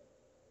start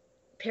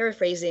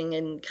paraphrasing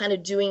and kind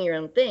of doing your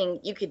own thing,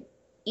 you could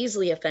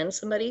easily offend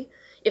somebody.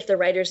 If the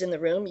writer's in the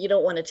room, you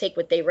don't want to take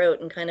what they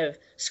wrote and kind of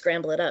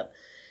scramble it up.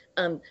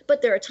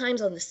 But there are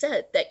times on the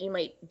set that you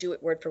might do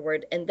it word for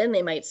word, and then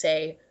they might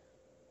say,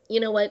 you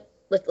know what,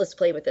 let's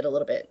play with it a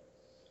little bit.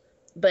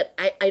 But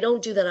I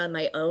don't do that on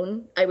my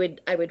own. I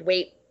would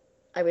wait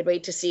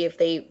to see if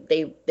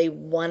they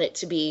want it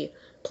to be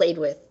played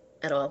with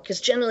at all.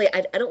 Because generally,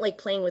 I don't like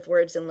playing with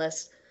words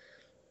unless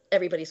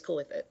everybody's cool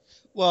with it.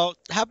 Well,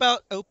 how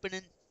about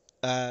opening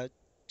uh,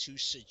 to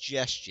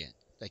suggestion?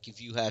 Like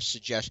if you have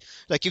suggestion,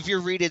 like if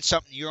you're reading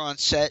something, you're on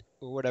set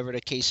or whatever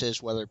the case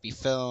is, whether it be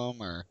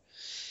film or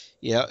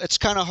it's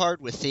kind of hard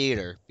with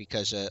theater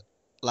because a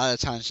lot of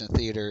times in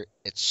theater,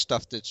 it's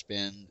stuff that's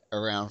been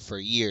around for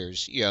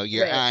years. Your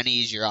Right.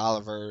 Annies, your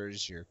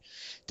Olivers, your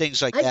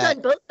things like I've that.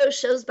 done both those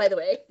shows, by the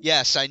way.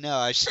 Yes, I know.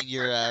 I've seen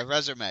your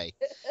resume.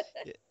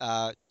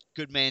 Uh,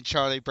 Good Man,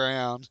 Charlie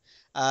Brown.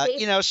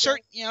 Chase.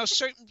 Yeah.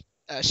 Certain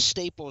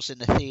staples in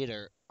the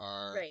theater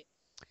are, Right.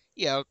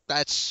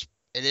 that's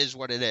it is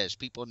what it is.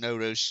 People know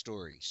those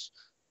stories.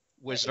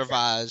 Right. Wizard of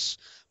Exactly. Oz,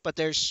 but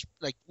there's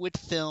like with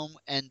film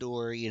and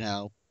or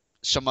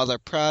some other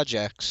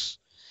projects.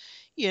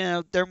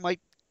 There might.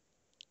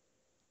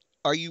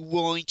 Are you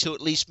willing to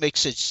at least make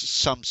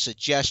some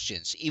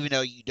suggestions, even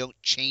though you don't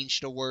change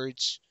the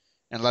words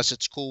unless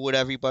it's cool with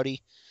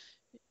everybody?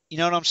 You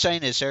know what I'm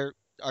saying?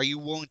 Are you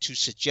willing to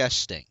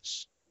suggest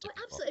things? to Well,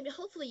 people. absolutely. I mean,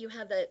 hopefully you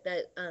have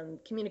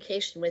that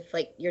communication with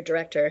like your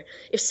director.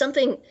 If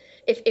something,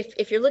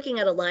 if you're looking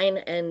at a line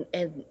and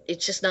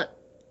it's just not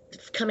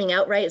coming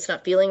out right, it's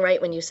not feeling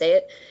right when you say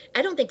it.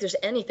 I don't think there's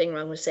anything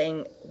wrong with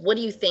saying, "What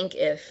do you think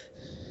if?"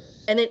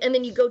 And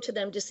then you go to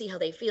them to see how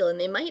they feel, and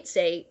they might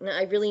say, "No,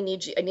 I really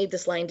need you. I need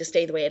this line to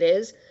stay the way it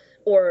is,"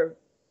 or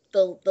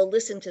they'll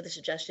listen to the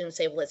suggestion and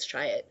say, "Well, let's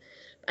try it."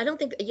 I don't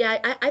think. Yeah,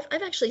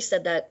 I've actually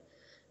said that.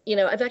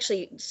 I've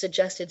actually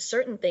suggested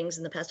certain things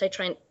in the past.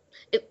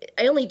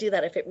 I only do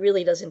that if it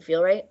really doesn't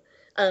feel right.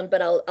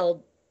 But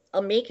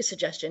I'll make a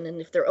suggestion,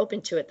 and if they're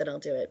open to it, then I'll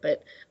do it.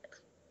 But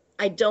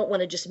I don't want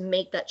to just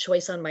make that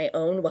choice on my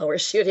own while we're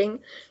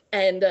shooting,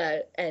 and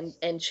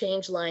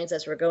change lines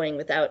as we're going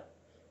without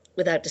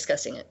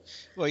discussing it.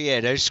 Well, yeah,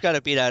 there's got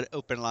to be that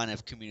open line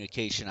of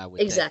communication, I would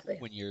think, Exactly.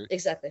 when you're.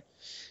 Exactly.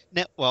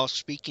 Now, well,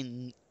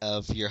 speaking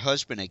of your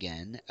husband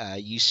again,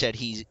 you said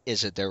he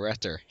is a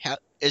director. How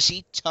is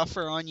he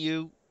tougher on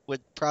you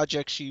with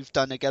projects you've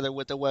done together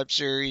with the web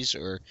series,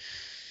 or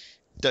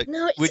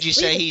No, would you we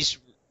say have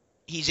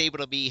he's able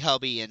to be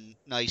hubby and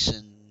nice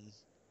and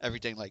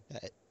everything like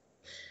that?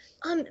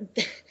 um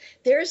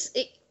there's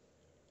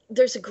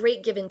there's a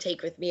great give and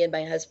take with me and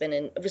my husband,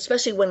 and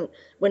especially when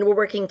we're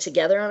working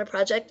together on a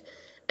project.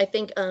 I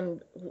think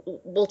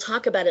we'll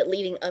talk about it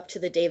leading up to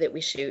the day that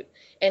we shoot,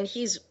 and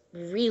he's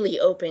really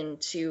open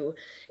to.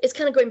 It's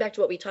kind of going back to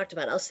what we talked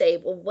about. I'll say,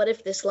 well, what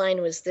if this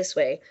line was this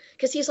way?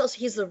 Because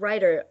he's the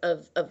writer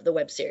of the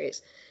web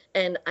series,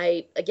 and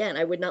I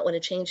would not want to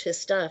change his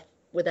stuff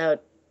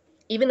without,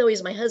 even though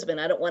he's my husband,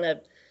 I don't want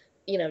to,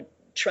 you know,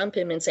 trump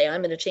him and say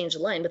I'm going to change the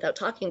line without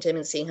talking to him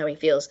and seeing how he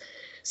feels.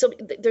 So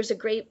there's a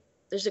great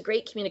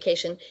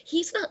communication.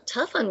 He's not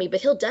tough on me,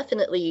 but he'll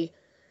definitely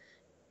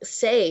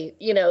say,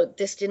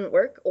 this didn't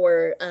work,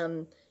 or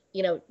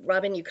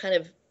Robin, you kind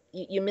of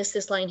you missed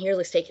this line here.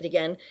 Let's take it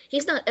again.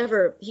 He's not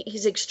ever.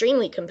 He's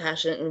extremely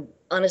compassionate and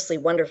honestly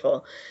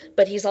wonderful,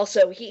 but he's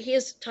also he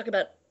is talk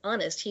about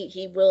honest.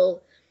 He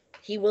will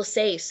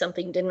say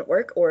something didn't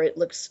work or it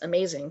looks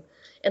amazing,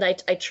 and I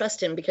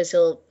trust him because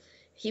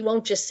he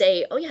won't just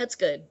say, oh yeah, it's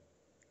good,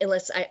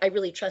 unless I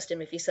really trust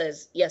him if he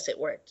says yes, it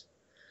worked.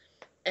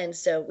 And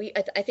so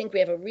I think we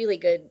have a really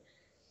good,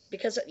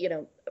 because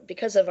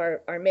of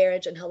our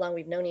marriage and how long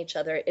we've known each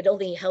other. It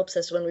only helps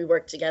us when we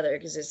work together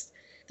because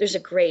there's a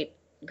great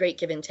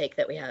give and take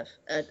that we have.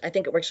 I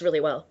think it works really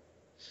well.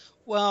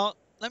 Well,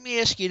 let me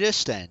ask you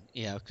this then.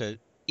 'Cause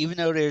even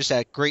though there's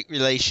that great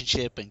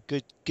relationship and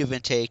good give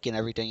and take and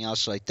everything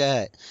else like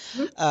that,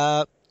 Mhm.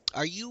 uh,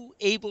 are you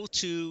able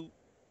to?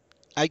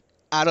 I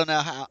I don't know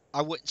how.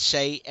 I wouldn't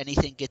say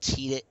anything gets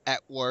heated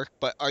at work,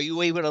 but are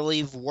you able to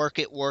leave work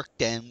at work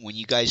then when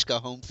you guys go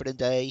home for the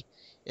day?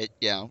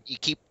 You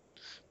keep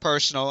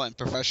personal and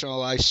professional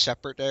life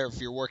separate there if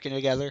you're working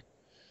together.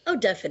 Oh,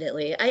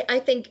 definitely. I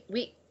think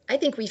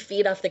we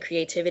feed off the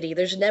creativity.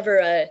 There's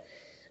never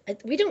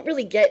we don't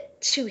really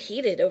get too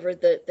heated over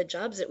the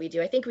jobs that we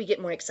do. I think we get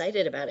more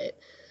excited about it.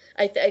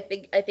 I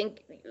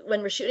think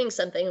when we're shooting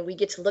something and we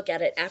get to look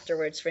at it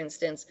afterwards, for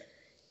instance,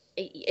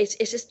 it's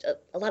just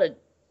a lot of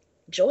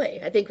joy.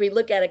 I think we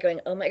look at it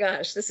going, "Oh my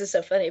gosh, this is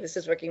so funny. This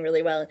is working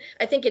really well."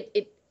 I think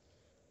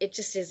it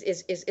just is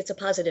it's a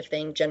positive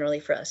thing generally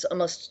for us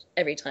almost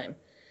every time.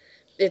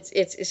 It's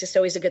just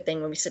always a good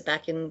thing when we sit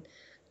back and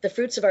the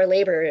fruits of our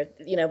labor,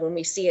 when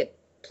we see it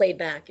played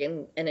back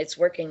and it's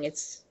working,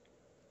 it's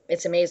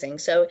amazing.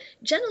 So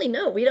generally,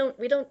 no, we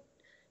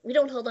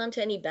don't hold on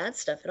to any bad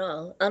stuff at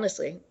all.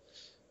 Honestly,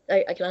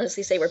 I can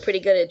honestly say we're pretty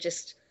good at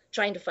just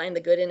trying to find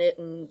the good in it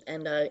and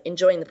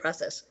enjoying the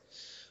process.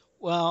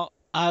 Well,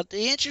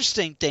 the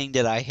interesting thing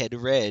that I had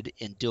read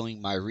in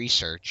doing my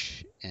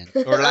research, and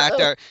or lack Oh,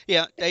 there,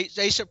 yeah,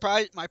 they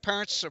surprised my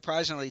parents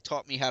surprisingly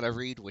taught me how to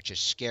read, which is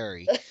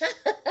scary.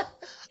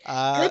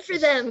 Uh, good for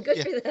them. Good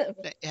yeah, for them.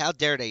 how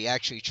dare they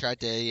actually try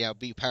to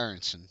be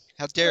parents, and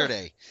how dare Ugh,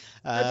 they?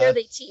 how dare Uh,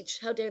 they teach?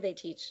 How dare they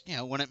teach?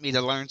 wanted me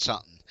to learn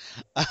something.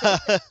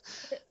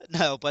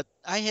 No, but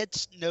I had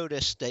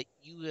noticed that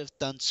you have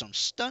done some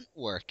stunt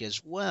work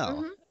as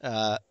well,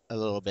 Hmm. a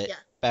little bit Yeah.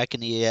 back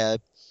in the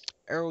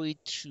early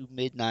to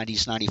mid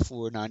 90s,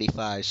 94,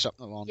 95,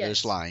 something along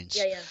those Yes. Yeah. lines.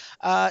 Yeah.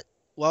 Uh,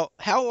 well,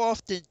 how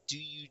often do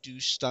you do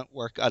stunt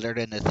work other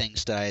than the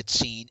things that I had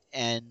seen?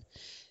 And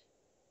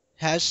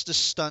has the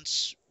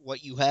stunts,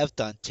 what you have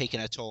done, taken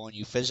a toll on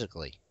you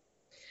physically?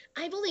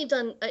 I've only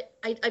done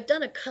I've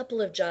done a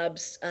couple of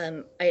jobs.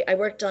 I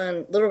worked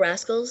on Little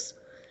Rascals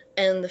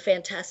and the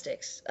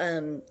Fantastics,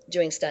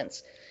 doing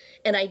stunts,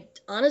 and I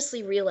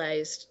honestly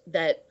realized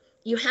that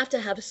you have to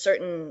have a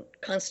certain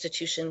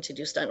constitution to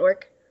do stunt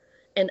work,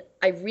 and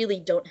I really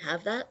don't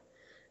have that.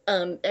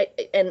 And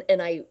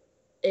I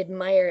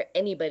admire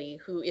anybody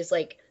who is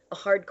like a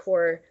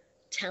hardcore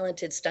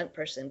talented stunt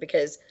person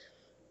because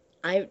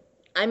I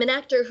I'm an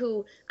actor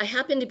who I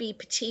happen to be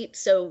petite,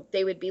 so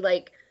they would be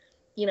like,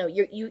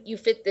 you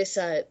fit this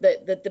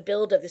the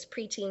build of this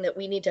preteen that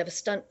we need to have a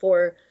stunt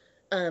for.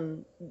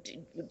 Do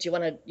you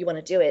want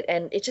to do it?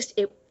 And it just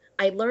it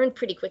I learned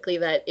pretty quickly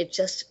that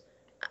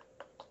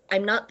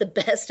I'm not the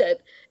best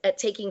at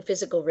taking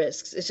physical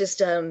risks. It's just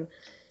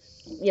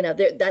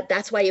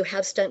that's why you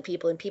have stunt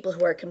people and people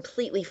who are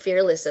completely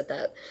fearless at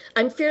that.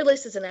 I'm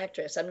fearless as an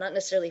actress. I'm not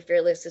necessarily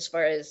fearless as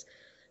far as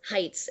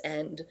heights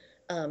and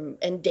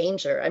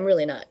danger. I'm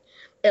really not.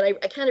 And I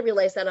kind of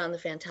realized that on the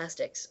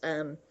Fantastics.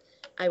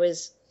 I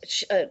was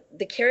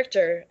the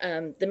character,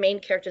 the main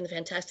character in the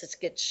Fantastics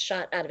gets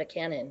shot out of a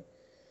cannon,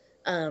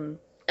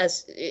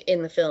 as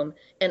in the film,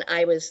 and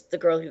I was the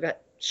girl who got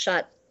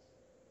shot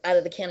out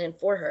of the cannon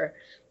for her,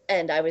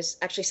 and I was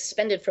actually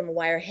suspended from a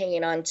wire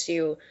hanging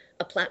onto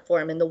a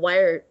platform, and the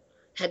wire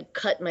had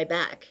cut my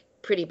back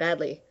pretty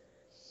badly.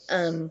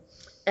 And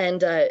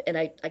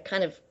I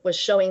kind of was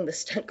showing the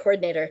stunt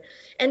coordinator,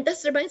 and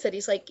that's their mindset.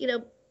 He's like,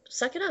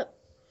 suck it up.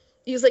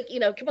 He's like,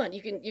 come on,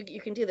 you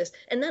can do this.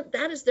 And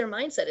that is their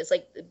mindset. It's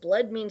like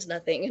blood means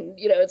nothing, and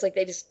it's like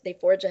they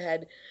forge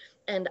ahead.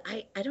 And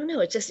I don't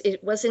know.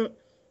 It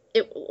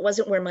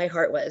wasn't where my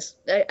heart was.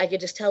 I could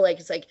just tell, like,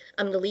 it's like,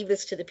 I'm going to leave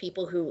this to the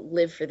people who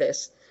live for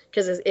this,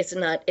 because it's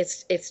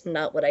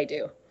not what I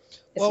do.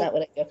 It's not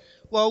what I do.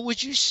 Well,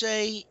 would you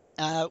say,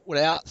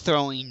 without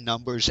throwing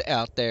numbers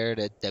out there,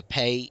 that the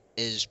pay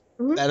is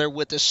better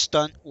with the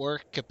stunt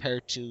work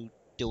compared to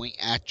doing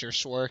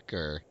actress work,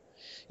 or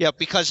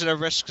because of the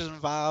risks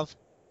involved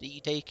that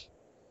you take?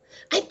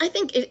 I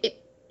think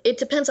it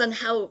depends on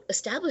how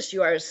established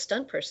you are as a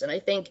stunt person. I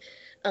think,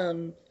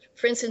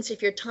 for instance,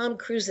 if you're Tom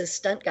Cruise's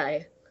stunt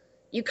guy,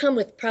 you come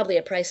with probably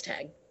a price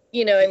tag.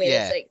 You know what I mean?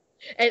 Yeah.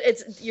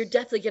 It's like, you're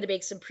definitely going to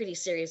make some pretty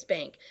serious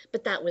bank.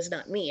 But that was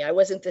not me. I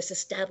wasn't this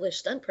established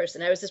stunt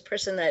person. I was this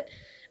person that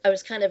I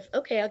was kind of,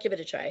 okay, I'll give it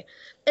a try.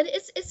 And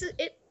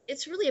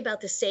it's really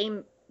about the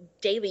same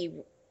daily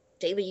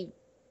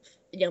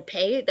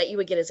pay that you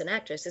would get as an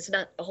actress. It's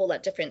not a whole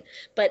lot different.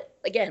 But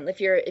again,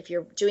 if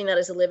you're doing that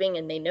as a living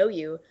and they know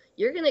you,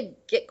 you're going to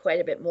get quite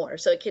a bit more.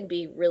 So it can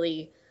be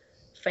really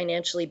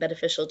financially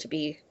beneficial to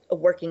be a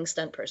working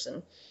stunt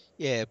person.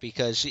 Yeah,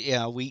 because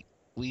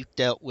we've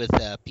dealt with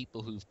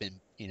people who've been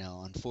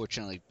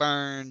unfortunately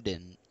burned,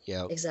 and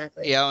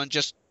exactly, and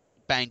just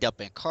banged up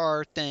in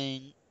car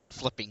thing,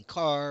 flipping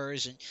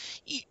cars, and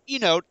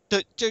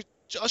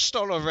just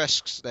all the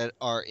risks that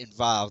are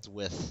involved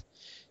with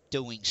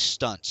doing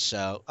stunts.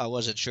 So I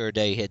wasn't sure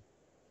they had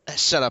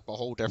set up a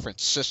whole different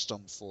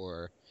system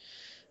for.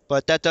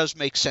 But that does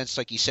make sense,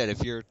 like you said,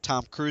 if you're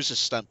Tom Cruise's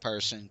stunt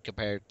person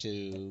compared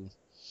to,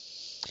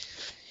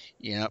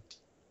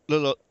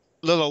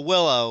 little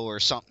Willow or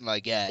something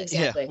like that.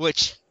 Exactly. Yeah,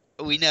 which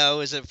we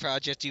know is a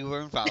project you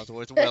were involved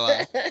with,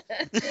 Willow.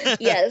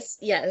 Yes.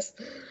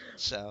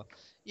 So,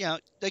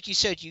 like you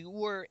said, you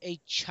were a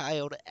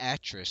child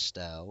actress,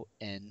 though,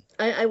 and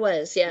I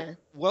was, yeah.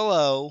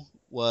 Willow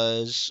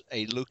was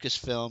a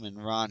Lucasfilm and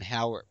Ron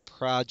Howard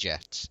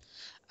project.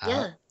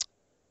 Yeah.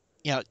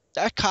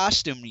 That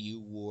costume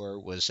you wore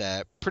was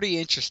pretty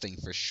interesting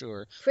for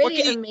sure.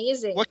 Pretty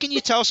amazing. What can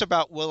you tell us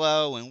about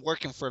Willow and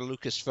working for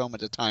Lucasfilm at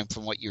the time,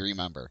 from what you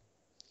remember?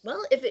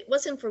 Well, if it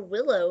wasn't for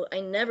Willow,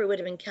 I never would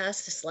have been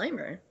cast as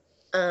Slimer.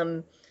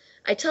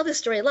 I tell this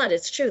story a lot.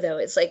 It's true, though.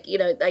 It's like,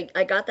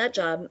 I got that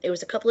job. It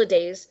was a couple of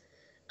days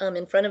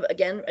in front of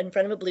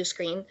a blue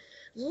screen.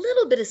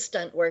 Little bit of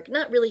stunt work,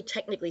 not really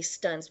technically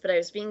stunts, but I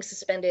was being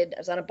suspended.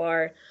 I was on a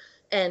bar,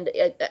 and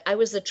I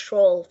was the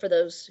troll, for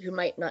those who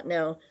might not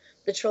know,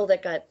 the troll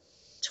that got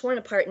torn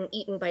apart and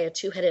eaten by a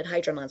two-headed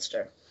Hydra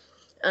monster.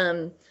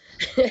 And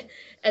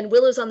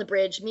Willow's on the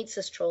bridge, meets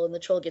this troll, and the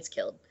troll gets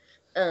killed.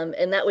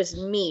 And that was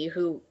me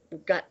who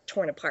got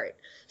torn apart.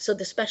 So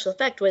the special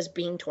effect was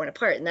being torn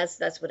apart, and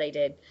that's what I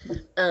did.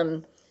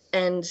 And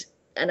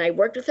I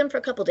worked with them for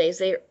a couple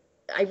days.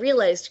 I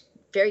realized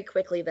very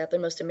quickly that they're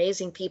the most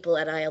amazing people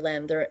at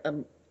ILM. They're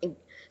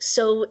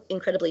so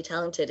incredibly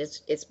talented.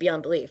 It's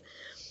beyond belief.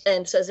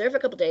 And so I was there for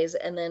a couple days,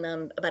 and then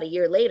about a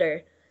year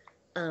later,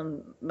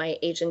 my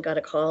agent got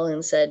a call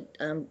and said,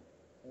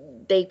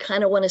 they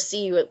kind of want to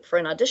see you for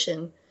an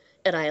audition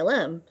at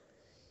ILM.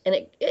 And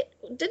it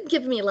didn't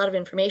give me a lot of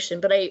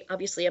information, but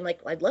I'm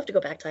like, well, I'd love to go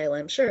back to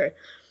ILM, sure.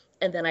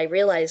 And then I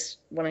realized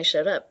when I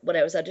showed up what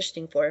I was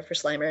auditioning for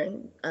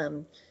Slimer,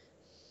 and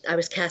I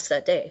was cast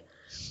that day.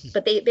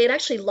 But they'd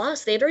actually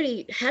lost. They'd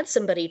already had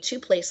somebody to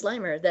play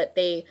Slimer that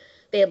they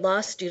had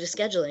lost due to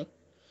scheduling.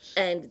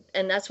 And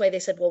that's why they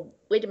said, well,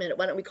 wait a minute,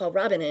 why don't we call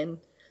Robin in?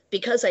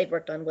 Because I'd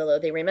worked on Willow,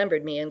 they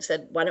remembered me and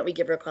said, why don't we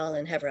give her a call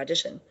and have her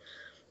audition?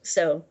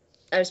 So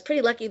I was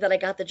pretty lucky that I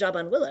got the job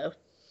on Willow,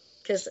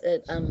 because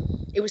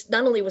it was,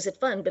 not only was it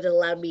fun, but it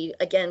allowed me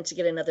again to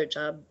get another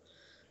job.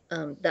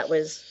 That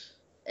was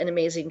an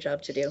amazing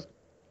job to do.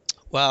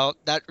 Well,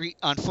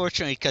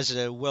 unfortunately, because of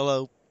the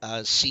Willow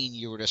scene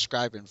you were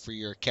describing for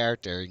your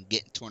character and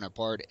getting torn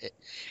apart,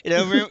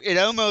 it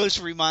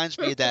almost reminds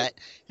me of that.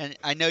 And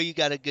I know you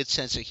got a good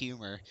sense of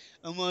humor.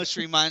 Almost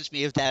reminds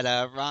me of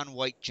that Ron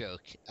White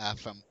joke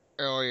from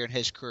earlier in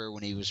his career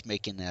when he was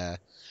making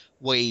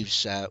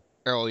waves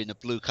early in the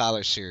Blue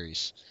Collar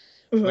series.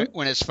 Mm-hmm.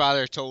 When his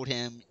father told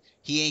him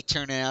he ain't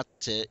turning out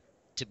to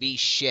be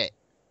shit.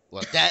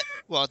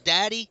 Well,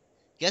 Daddy,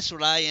 guess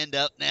what I end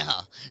up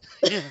now?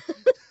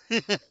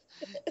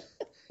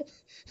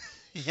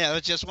 Yeah,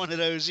 it's just one of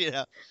those,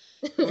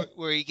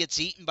 where he gets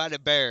eaten by the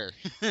bear.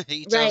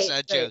 He tells Right,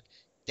 that right, joke.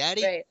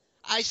 Daddy, right.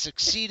 I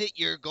succeeded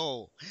your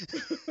goal.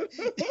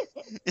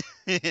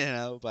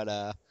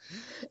 But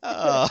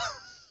uh,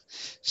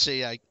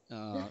 see, I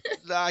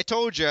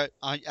told you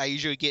I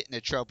usually get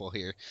into trouble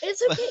here.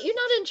 It's okay. You're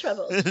not in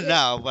trouble.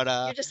 No, but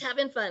You're just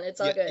having fun.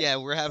 It's all yeah, good. yeah,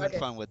 we're It's all having good.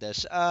 fun with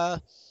this.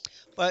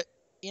 But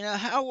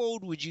how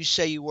old would you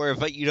say you were,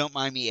 if you don't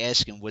mind me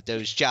asking, with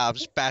those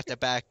jobs back to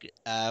back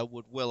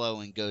with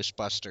Willow and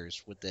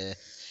Ghostbusters? With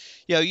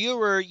you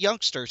were a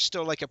youngster,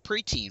 still like a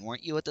preteen,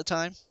 weren't you at the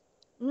time?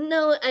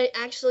 No, I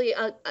actually,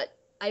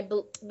 I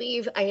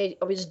believe I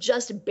was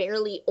just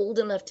barely old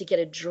enough to get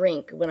a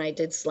drink when I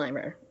did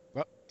Slimer.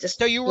 Well, Just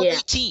so you were yeah,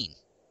 18.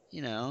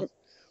 You know.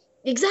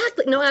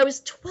 exactly. No, I was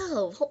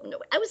 12. Oh, no,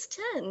 I was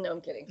 10. No, I'm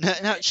kidding. No,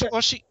 no. No, Well,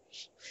 actually,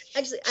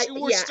 she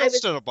was yeah, still I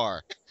was. to the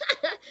bar.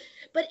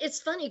 But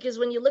it's funny because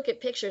when you look at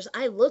pictures,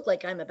 I look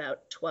like I'm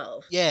about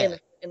 12 Yeah.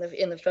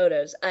 in the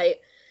photos. I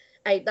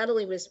not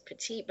only was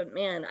petite, but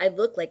man, I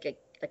look like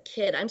a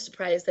kid. I'm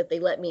surprised that they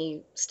let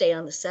me stay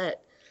on the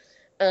set.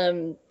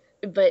 Um,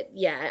 but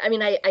yeah, I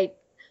mean,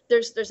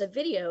 there's a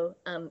video,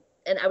 and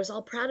I was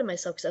all proud of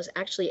myself because I was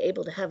actually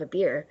able to have a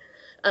beer.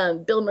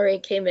 Bill Murray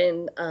came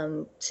in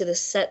to the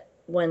set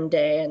one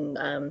day,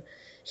 and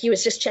he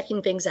was just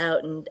checking things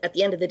out. And at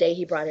the end of the day,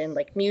 he brought in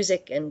like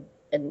music and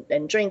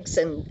drinks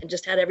and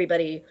just had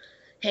everybody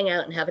hang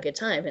out and have a good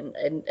time.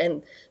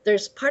 And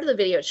there's part of the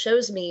video, it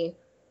shows me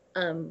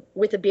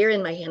with a beer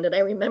in my hand, and I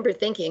remember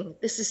thinking,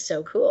 this is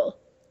so cool.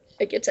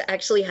 I get to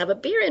actually have a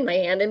beer in my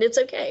hand, and it's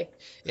okay.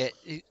 Yeah,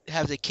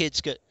 have the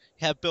kids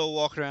have Bill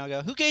walk around and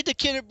go, "Who gave the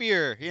kid a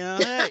beer?"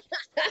 Hey,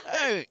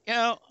 hey,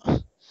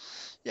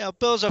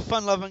 Bill's a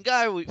fun-loving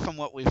guy from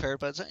what we've heard,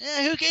 but it's like,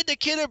 yeah, who gave the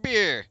kid a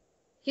beer?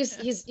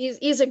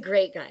 He's a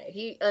great guy.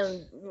 He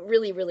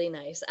really really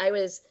nice. I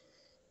was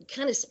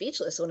kind of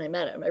speechless when I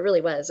met him. I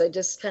really was. I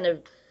just kind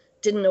of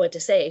didn't know what to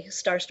say,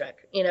 starstruck,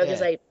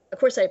 because Yeah. of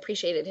course I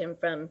appreciated him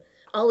from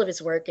all of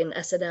his work in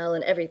SNL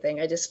and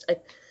everything. I just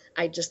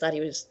thought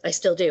I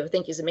still do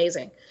think he's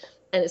amazing.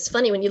 And it's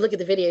funny when you look at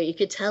the video, you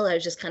could tell I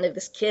was just kind of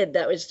this kid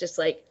that was just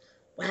like,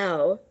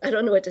 wow, I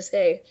don't know what to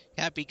say.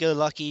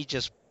 Happy-go-lucky,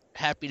 just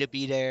happy to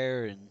be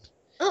there, and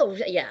Oh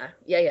yeah,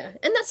 yeah, yeah.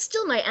 And that's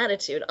still my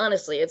attitude,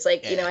 honestly. It's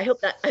like, yeah. I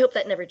hope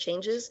that never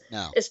changes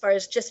No. as far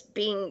as just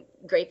being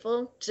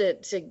grateful to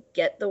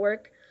get the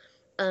work.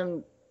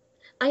 Um,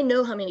 I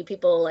know how many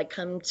people like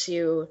come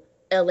to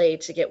LA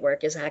to get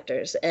work as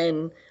actors,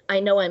 and I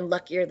know I'm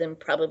luckier than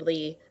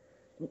probably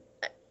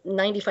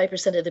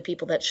 95% of the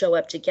people that show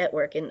up to get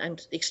work, and I'm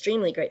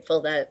extremely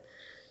grateful that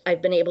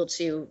I've been able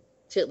to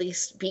at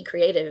least be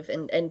creative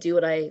and do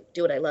what I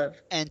love.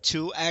 And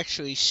to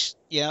actually,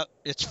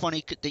 it's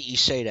funny that you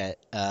say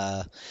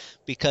that,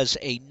 because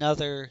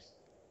another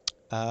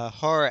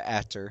horror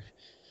actor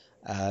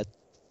had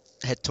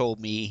told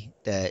me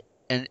that,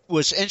 and it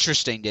was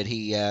interesting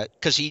that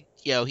because he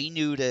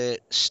knew the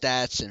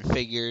stats and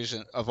figures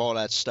of all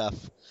that stuff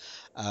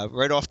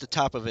right off the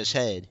top of his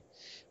head.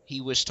 He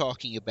was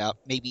talking about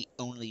maybe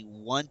only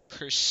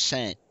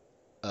 1%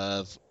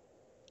 of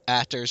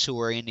actors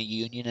who are in the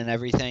union and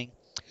everything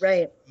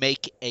Right.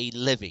 make a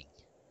living.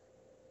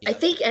 I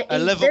think A he's very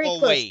livable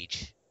close.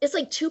 wage. It's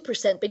like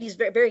 2%, but he's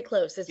very, very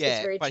close. It's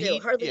very but true.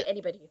 Hardly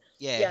anybody.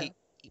 Yeah.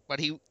 But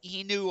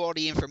he knew all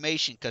the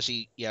information because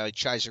he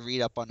tries to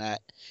read up on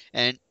that,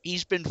 and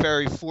he's been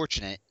very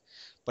fortunate.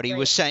 But he Right.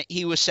 was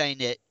saying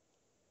that,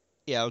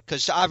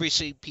 because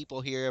obviously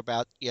people hear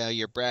about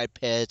your Brad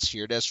Pitts,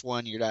 you're this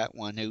one, you're that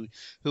one,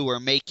 who are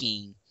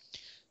making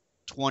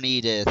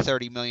 $20 to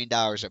 $30 million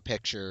a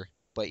picture,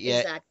 but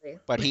yet Exactly.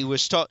 but he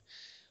was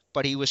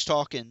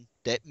talking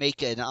that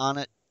making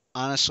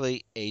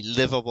honestly a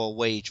livable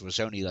wage was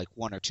only like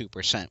 1 or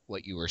 2%.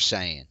 What you were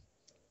saying.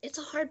 It's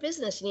a hard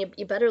business, and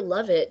you better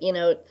love it.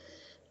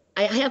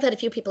 I have had a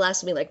few people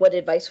ask me like, what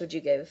advice would you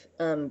give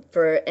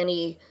for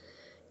any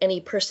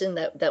person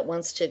that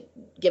wants to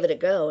give it a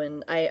go?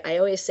 And I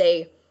always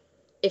say,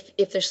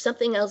 if there's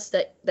something else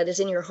that is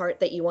in your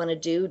heart that you want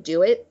to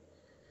do it.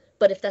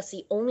 But if that's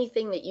the only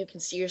thing that you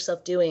can see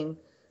yourself doing,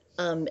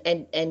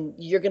 and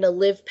you're gonna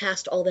live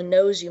past all the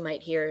no's you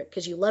might hear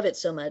because you love it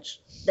so much,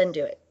 then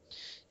do it.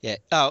 Yeah.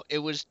 Oh, it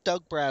was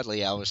Doug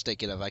Bradley I was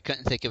thinking of. I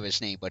couldn't think of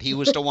his name, but he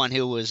was the one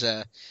who was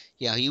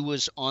he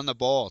was on the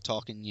ball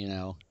talking,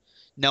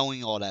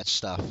 knowing all that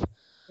stuff.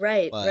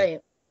 Right, But,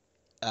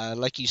 right.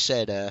 like you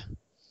said,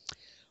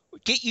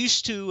 get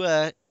used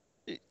to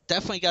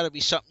definitely got to be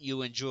something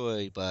you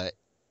enjoy, but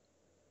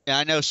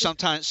I know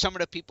sometimes some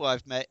of the people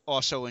I've met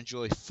also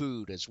enjoy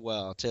food as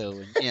well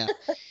too, and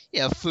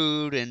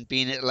food and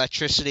being at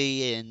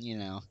electricity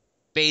and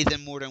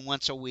bathing more than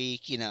once a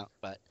week,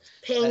 but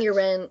Paying your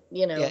rent,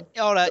 yeah,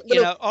 all that,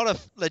 little all the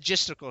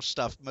logistical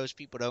stuff most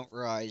people don't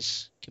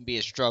realize can be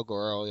a struggle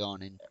early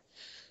on in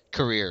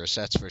careers.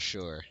 That's for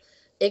sure.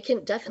 it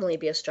can definitely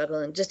be a struggle,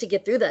 and just to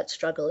get through that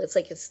struggle, it's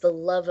like it's the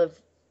love of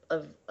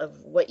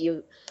what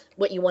you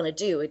want to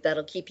do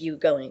that'll keep you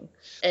going.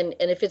 And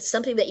if it's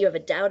something that you have a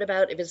doubt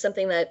about, if it's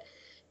something that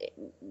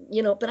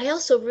but I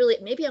also really,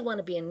 maybe I want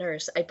to be a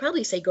nurse. I'd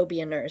probably say go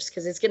be a nurse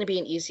because it's going to be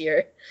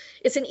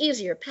it's an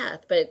easier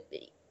path. But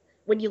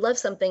when you love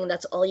something,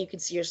 that's all you can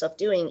see yourself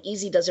doing.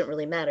 Easy doesn't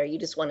really matter. You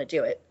just want to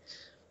do it.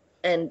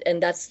 And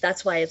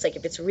that's why it's like,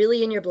 if it's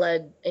really in your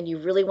blood and you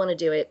really want to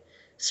do it,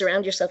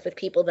 surround yourself with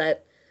people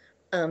that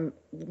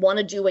want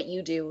to do what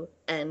you do,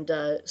 and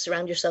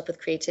surround yourself with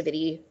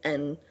creativity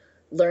and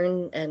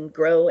learn and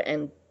grow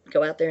and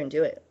go out there and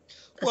do it.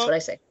 That's what I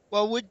say.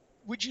 Well,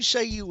 would you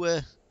say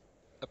you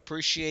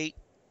appreciate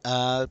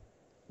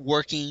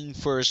working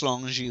for as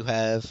long as you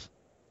have,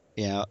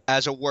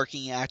 as a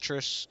working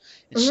actress?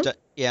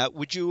 Yeah,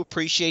 would you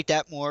appreciate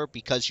that more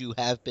because you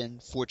have been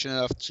fortunate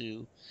enough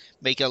to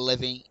make a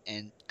living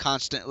and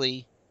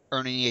constantly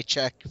earning a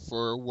check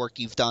for work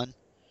you've done?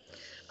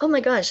 Oh my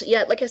gosh,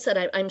 yeah, like I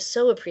said, I'm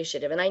so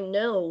appreciative, and I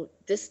know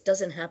this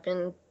doesn't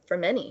happen for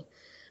many.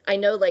 I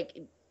know, like,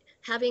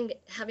 having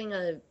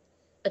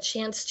a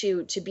chance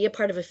to be a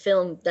part of a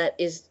film that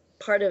is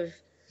part of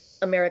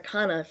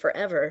Americana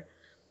forever,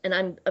 and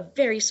I'm a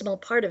very small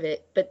part of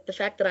it, but the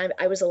fact that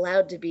I was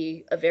allowed to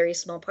be a very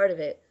small part of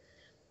it,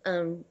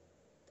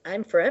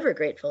 I'm forever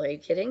grateful. Are you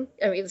kidding?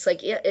 I mean, it's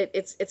like, yeah,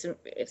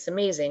 it's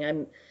amazing.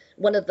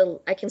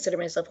 I consider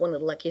myself one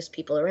of the luckiest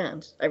people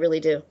around. I really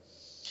do.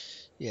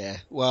 Yeah,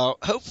 well,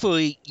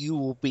 hopefully you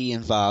will be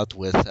involved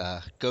with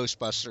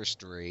Ghostbusters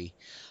 3.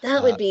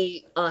 That would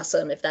be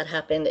awesome if that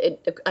happened.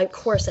 Of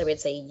course, I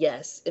would say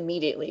yes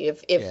immediately.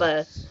 If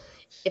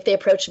they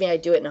approached me,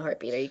 I'd do it in a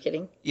heartbeat. Are you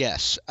kidding?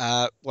 Yes.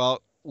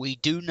 Well, we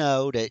do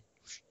know that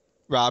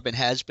Robin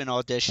has been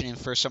auditioning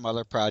for some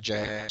other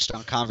projects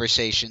on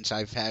conversations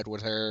I've had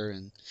with her,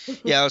 and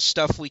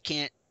stuff we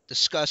can't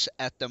discuss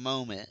at the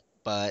moment.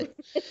 But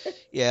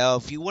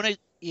if you want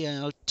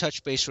to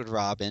touch base with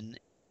Robin,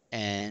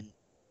 and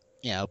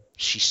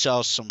she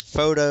sells some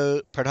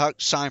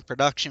signed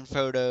production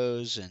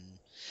photos, and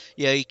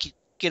you can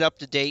get up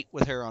to date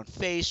with her on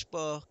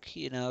Facebook.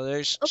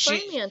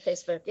 Find me on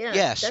Facebook. Yeah.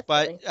 Yes,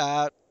 definitely.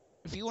 but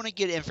if you want to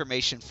get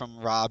information from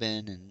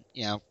Robin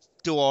and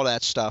do all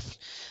that stuff,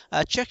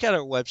 check out her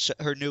website,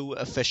 her new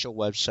official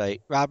website,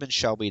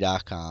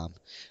 robinshelby.com.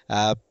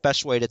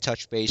 Best way to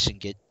touch base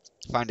and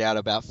find out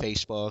about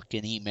Facebook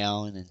and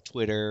emailing and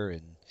Twitter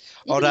and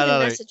all that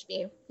other. Message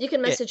me. You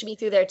can message me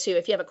through there too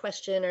if you have a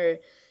question, or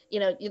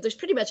there's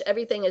pretty much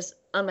everything is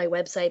on my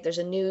website. There's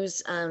a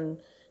news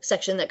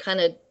section that kind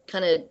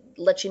of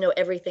lets you know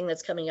everything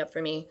that's coming up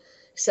for me.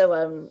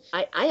 So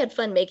I had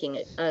fun making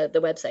it,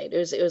 the website.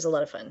 It was a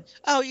lot of fun.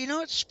 Oh,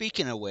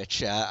 speaking of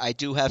which, I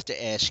do have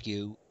to ask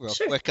you real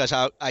quick, because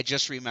I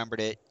just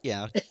remembered it.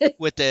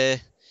 With the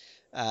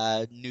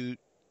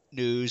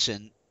news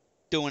and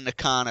doing the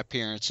con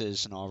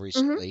appearances and all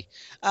recently.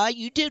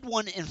 You did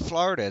one in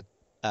Florida,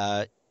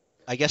 I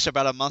guess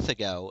about a month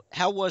ago.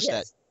 How was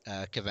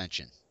that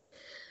convention?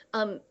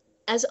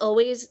 As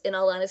always, in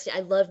all honesty,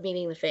 I love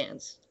meeting the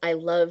fans. I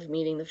love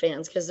meeting the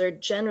fans because they're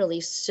generally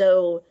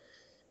so,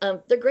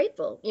 they're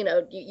grateful.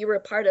 You were a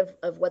part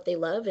of what they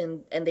love,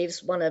 and they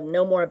just want to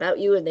know more about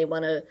you, and they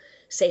want to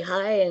say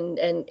hi,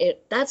 and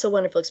that's a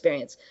wonderful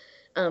experience.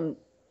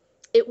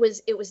 It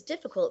was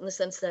difficult in the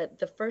sense that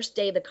the first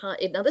day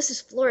now this is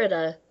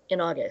Florida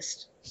in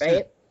August,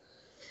 right?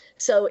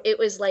 So it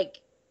was like,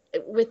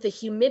 with the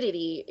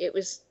humidity,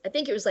 I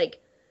think it was like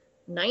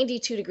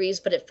 92 degrees,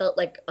 but it felt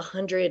like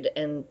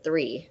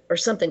 103 or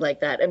something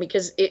like that. And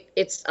because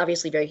it's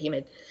obviously very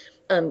humid.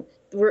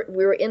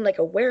 We were in like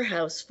a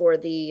warehouse for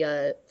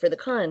the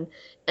con,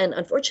 and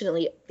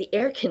unfortunately the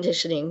air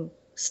conditioning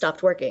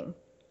stopped working.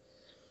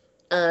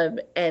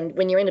 And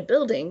when you're in a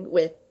building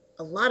with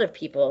a lot of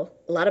people,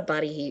 a lot of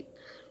body heat,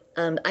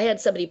 I had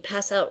somebody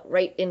pass out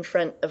right in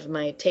front of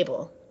my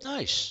table.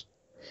 Nice.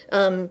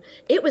 I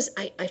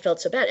felt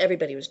so bad.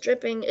 Everybody was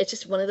dripping. It's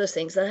just one of those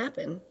things that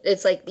happen.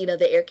 It's like,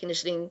 the air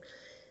conditioning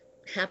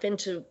happened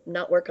to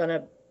not work on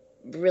a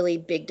really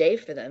big day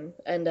for them.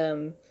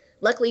 And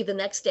luckily the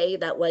next day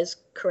that was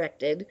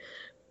corrected.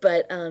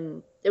 But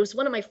it was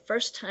one of my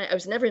first time.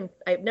 I've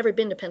never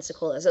been to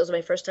Pensacola, so it was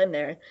my first time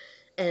there.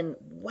 And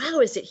wow,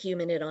 is it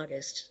humid in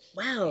August?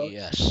 Wow.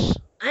 Yes.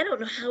 I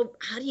don't know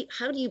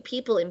how do you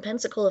people in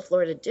Pensacola,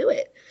 Florida do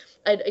it?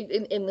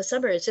 In the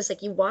summer, it's just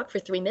like you walk for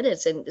 3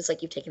 minutes and it's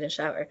like you've taken a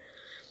shower.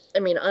 I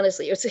mean,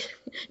 honestly, it was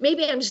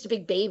maybe I'm just a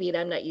big baby and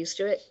I'm not used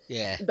to it.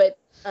 Yeah. But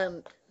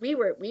we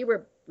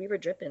were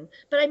dripping.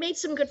 But I made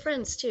some good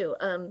friends too.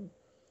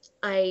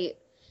 I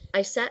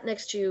sat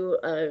next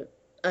to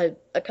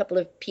a couple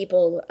of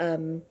people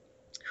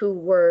who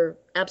were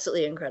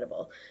absolutely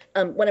incredible.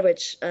 One of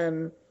which,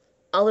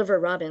 Oliver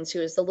Robbins, who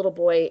is the little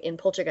boy in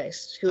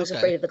Poltergeist, who was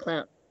afraid of the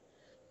clown.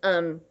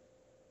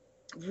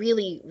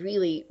 Really,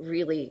 really,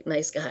 really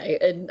nice guy.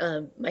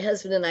 And my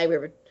husband and I,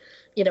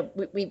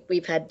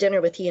 we've had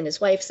dinner with he and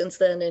his wife since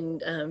then.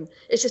 And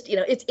it's just,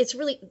 it's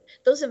really,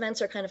 those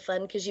events are kind of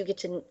fun because you get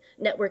to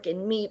network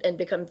and meet and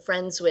become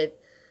friends with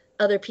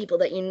other people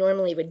that you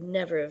normally would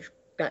never have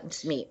gotten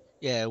to meet.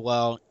 Yeah,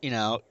 well,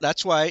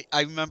 that's why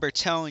I remember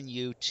telling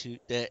you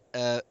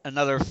that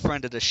another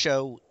friend of the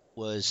show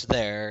was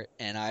there,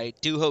 and I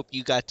do hope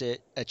you got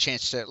a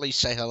chance to at least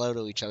say hello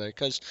to each other,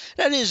 because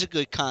that is a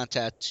good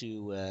contact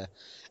to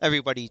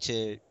everybody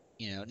to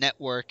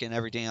network and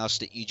everything else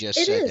that you just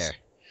It said is. there.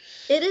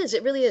 It is.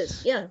 It really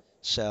is. Yeah.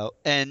 So,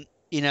 and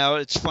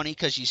it's funny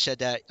because you said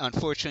that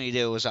unfortunately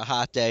there was a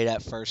hot day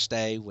that first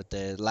day with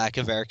the lack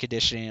of air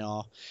conditioning and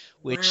all,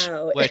 which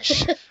Wow.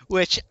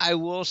 which I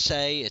will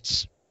say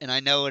and I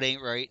know it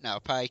ain't right, and I'll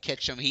probably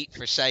catch some heat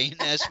for saying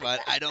this, but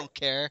I don't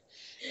care.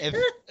 If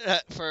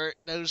for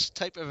those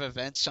type of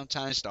events,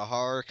 sometimes the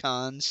horror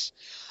cons,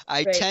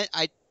 Right.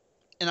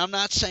 and I'm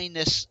not saying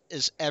this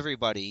is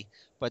everybody,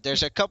 but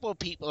there's a couple of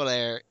people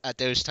there at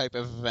those type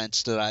of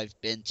events that I've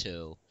been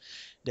to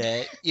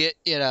that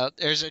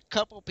there's a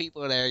couple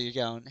people there. You're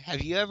going,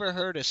 have you ever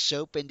heard of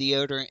soap and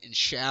deodorant and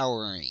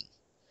showering?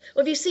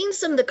 Well, have you seen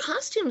some of the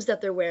costumes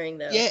that they're wearing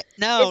though? Yeah,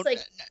 no, It's like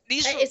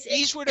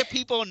these were the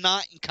people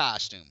not in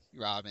costume,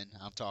 Robin.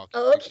 I'm talking.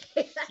 Oh,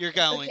 okay. You're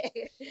going.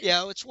 Okay.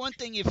 It's one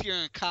thing if you're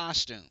in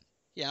costume.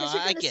 Because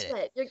you're I gonna get it.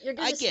 sweat. You're I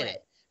gonna get sweat.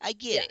 it. I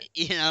get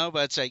it.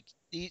 But it's like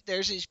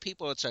there's these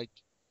people. It's like,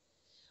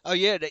 oh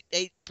yeah,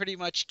 they pretty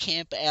much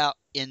camp out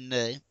in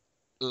the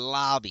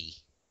lobby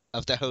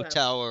of the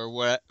hotel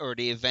or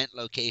the event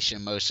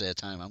location most of the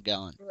time. I'm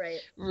going. Right.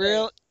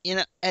 Real,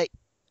 hey,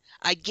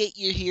 I get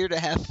you're here to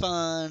have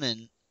fun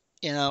and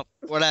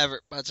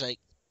whatever, but it's like,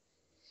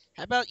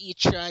 how about you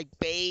try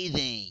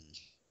bathing?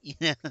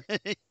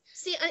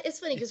 See, it's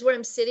funny because where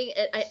I'm sitting,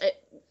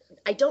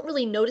 I don't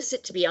really notice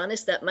it, to be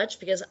honest, that much,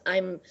 because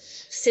I'm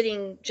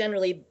sitting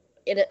generally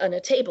on a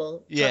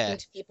table talking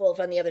to people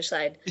on the other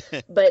side.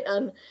 But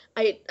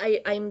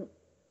I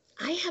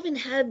haven't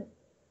had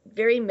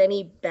very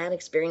many bad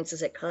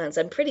experiences at cons.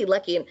 I'm pretty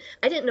lucky, and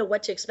I didn't know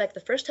what to expect. The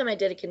first time I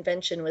did a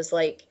convention was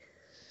like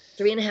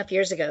 3.5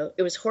 years ago.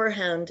 It was Horror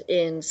Hound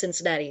in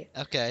Cincinnati.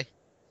 Okay.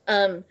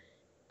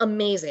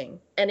 Amazing.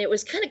 And it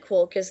was kind of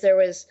cool because there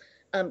was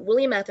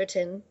William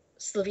Atherton,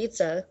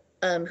 Slavica,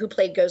 who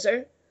played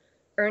Gozer,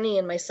 Ernie,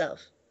 and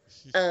myself.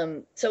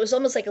 So it was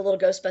almost like a little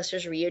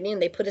Ghostbusters reunion.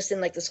 They put us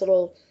in like this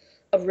little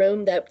a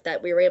room that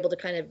we were able to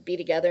kind of be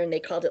together, and they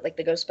called it like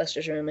the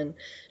Ghostbusters room. And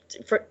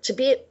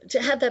to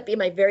have that be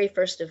my very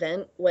first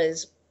event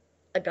was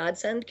a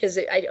godsend, because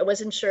I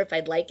wasn't sure if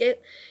I'd like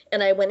it.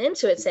 And I went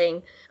into it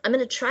saying, I'm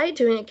going to try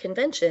doing a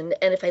convention,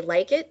 and if I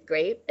like it,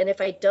 great. And if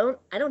I don't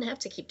have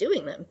to keep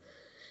doing them.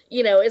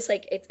 It's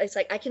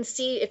like I can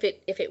see if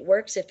it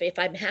works, if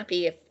I'm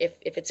happy, if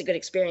it's a good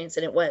experience,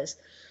 and it was.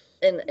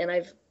 And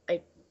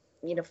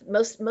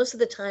most of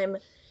the time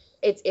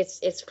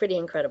it's pretty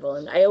incredible,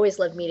 and I always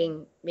love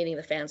meeting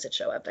the fans that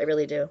show up. I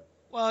really do.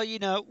 Well,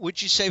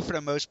 would you say for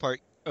the most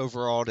part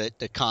overall that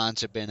the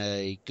cons have been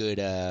a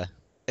good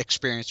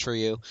experience for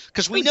you?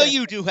 Because we know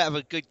you do have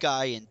a good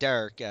guy in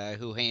Derek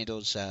who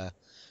handles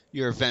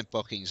your event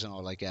bookings and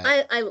all like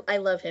that. I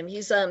love him.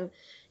 He's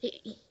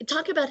he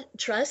talk about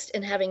trust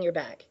and having your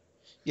back.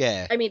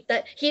 Yeah. I mean,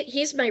 that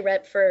he's my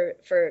rep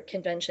for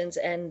conventions,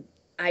 and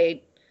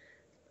I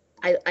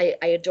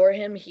adore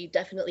him. He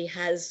definitely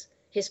has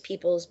his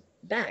people's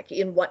back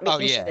in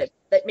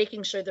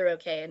making sure they're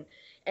okay,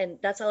 and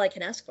that's all I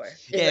can ask for.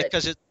 Yeah,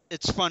 because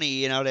it's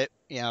funny, that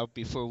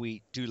before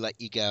we do let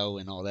you go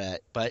and all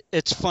that, but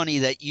it's funny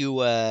that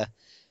you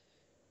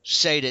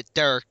say that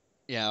Derek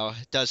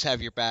does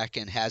have your back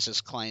and has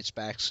his clients'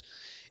 backs.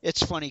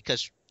 It's funny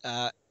because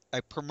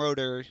a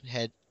promoter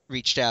had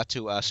reached out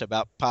to us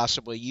about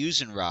possibly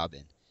using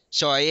Robin.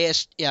 So I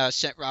asked,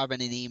 sent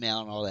Robin an email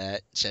and all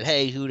that, and said,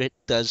 hey, who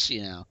does,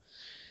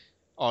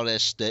 all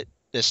this, that,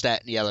 and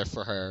the other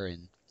for her.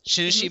 And as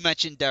soon as she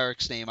mentioned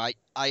Derek's name,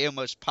 I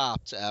almost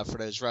popped for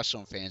those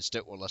wrestling fans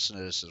that will listen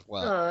to this as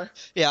well.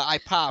 Yeah, I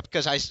popped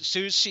because as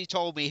soon as she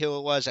told me who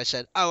it was, I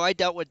said, oh, I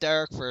dealt with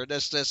Derek for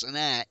this, and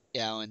that.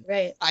 And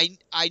right.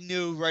 I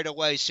knew right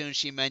away as soon as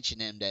she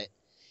mentioned him that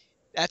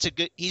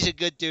he's a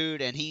good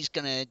dude, and he's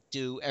going to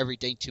do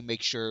everything to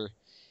make sure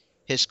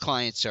his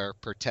clients are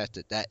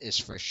protected. That is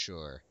for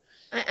sure.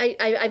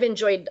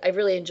 I've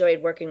really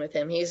enjoyed working with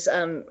him. He's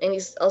and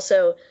he's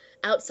also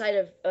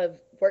outside of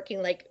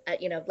working like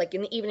in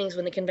the evenings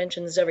when the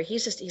convention is over.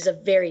 He's a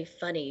very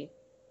funny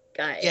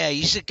guy. Yeah,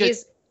 he's a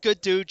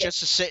good dude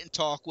just to sit and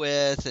talk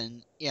with,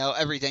 and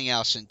everything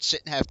else, and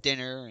sit and have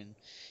dinner, and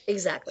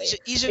exactly.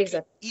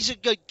 He's a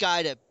good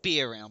guy to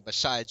be around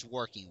besides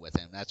working with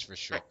him. That's for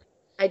sure.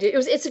 I do.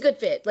 It's a good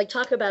fit. Like,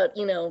 talk about,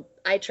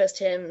 I trust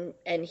him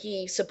and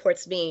he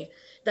supports me.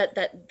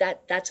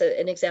 That's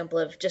an example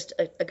of just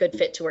a good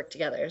fit to work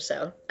together.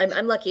 So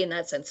I'm lucky in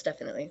that sense,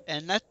 definitely.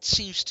 And that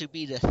seems to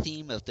be the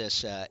theme of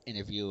this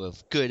interview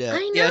of good.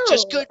 I know.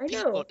 Just good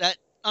people. That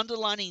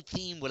underlining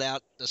theme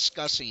without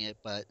discussing it,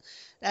 but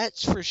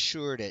that's for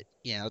sure that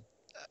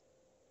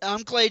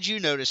I'm glad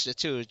you noticed it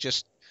too. It's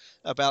just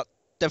about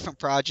different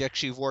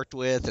projects you've worked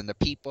with and the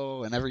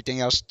people and everything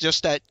else.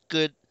 Just that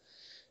good.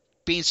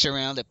 Being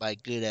surrounded by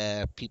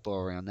good people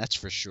around, that's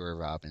for sure,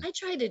 Robin. I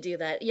try to do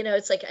that.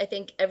 It's like, I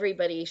think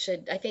everybody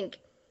should. I think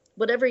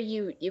whatever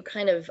you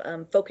kind of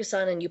focus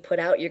on and you put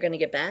out, you're going to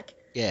get back.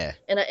 Yeah.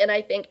 And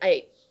I think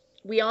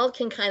we all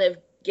can kind of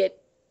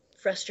get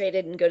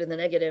frustrated and go to the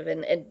negative,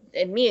 and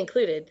me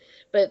included.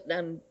 But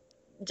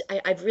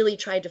I've really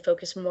tried to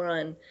focus more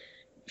on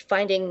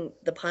finding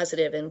the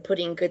positive and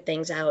putting good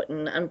things out.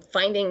 And I'm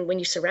finding when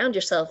you surround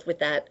yourself with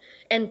that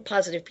and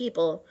positive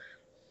people,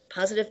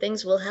 positive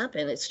things will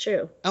happen. It's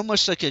true.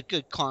 Almost like a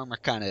good karma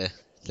kind of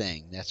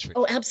thing. That's for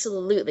Oh,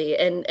 absolutely.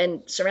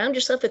 And surround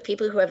yourself with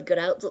people who have good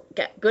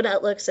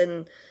outlooks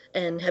and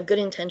have good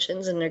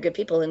intentions, and they're good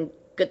people, and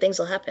good things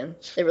will happen.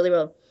 They really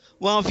will.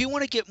 Well, if you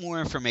want to get more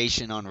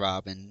information on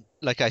Robin,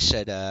 like I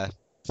said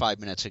 5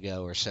 minutes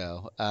ago or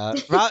so,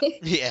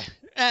 yeah,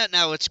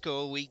 no, it's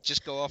cool. We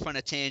just go off on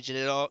a tangent.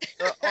 It all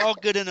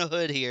good in the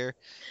hood here.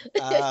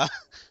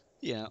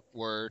 Yeah,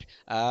 word.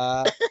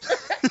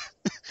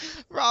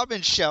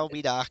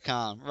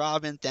 RobinShelby.com.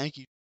 Robin, thank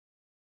you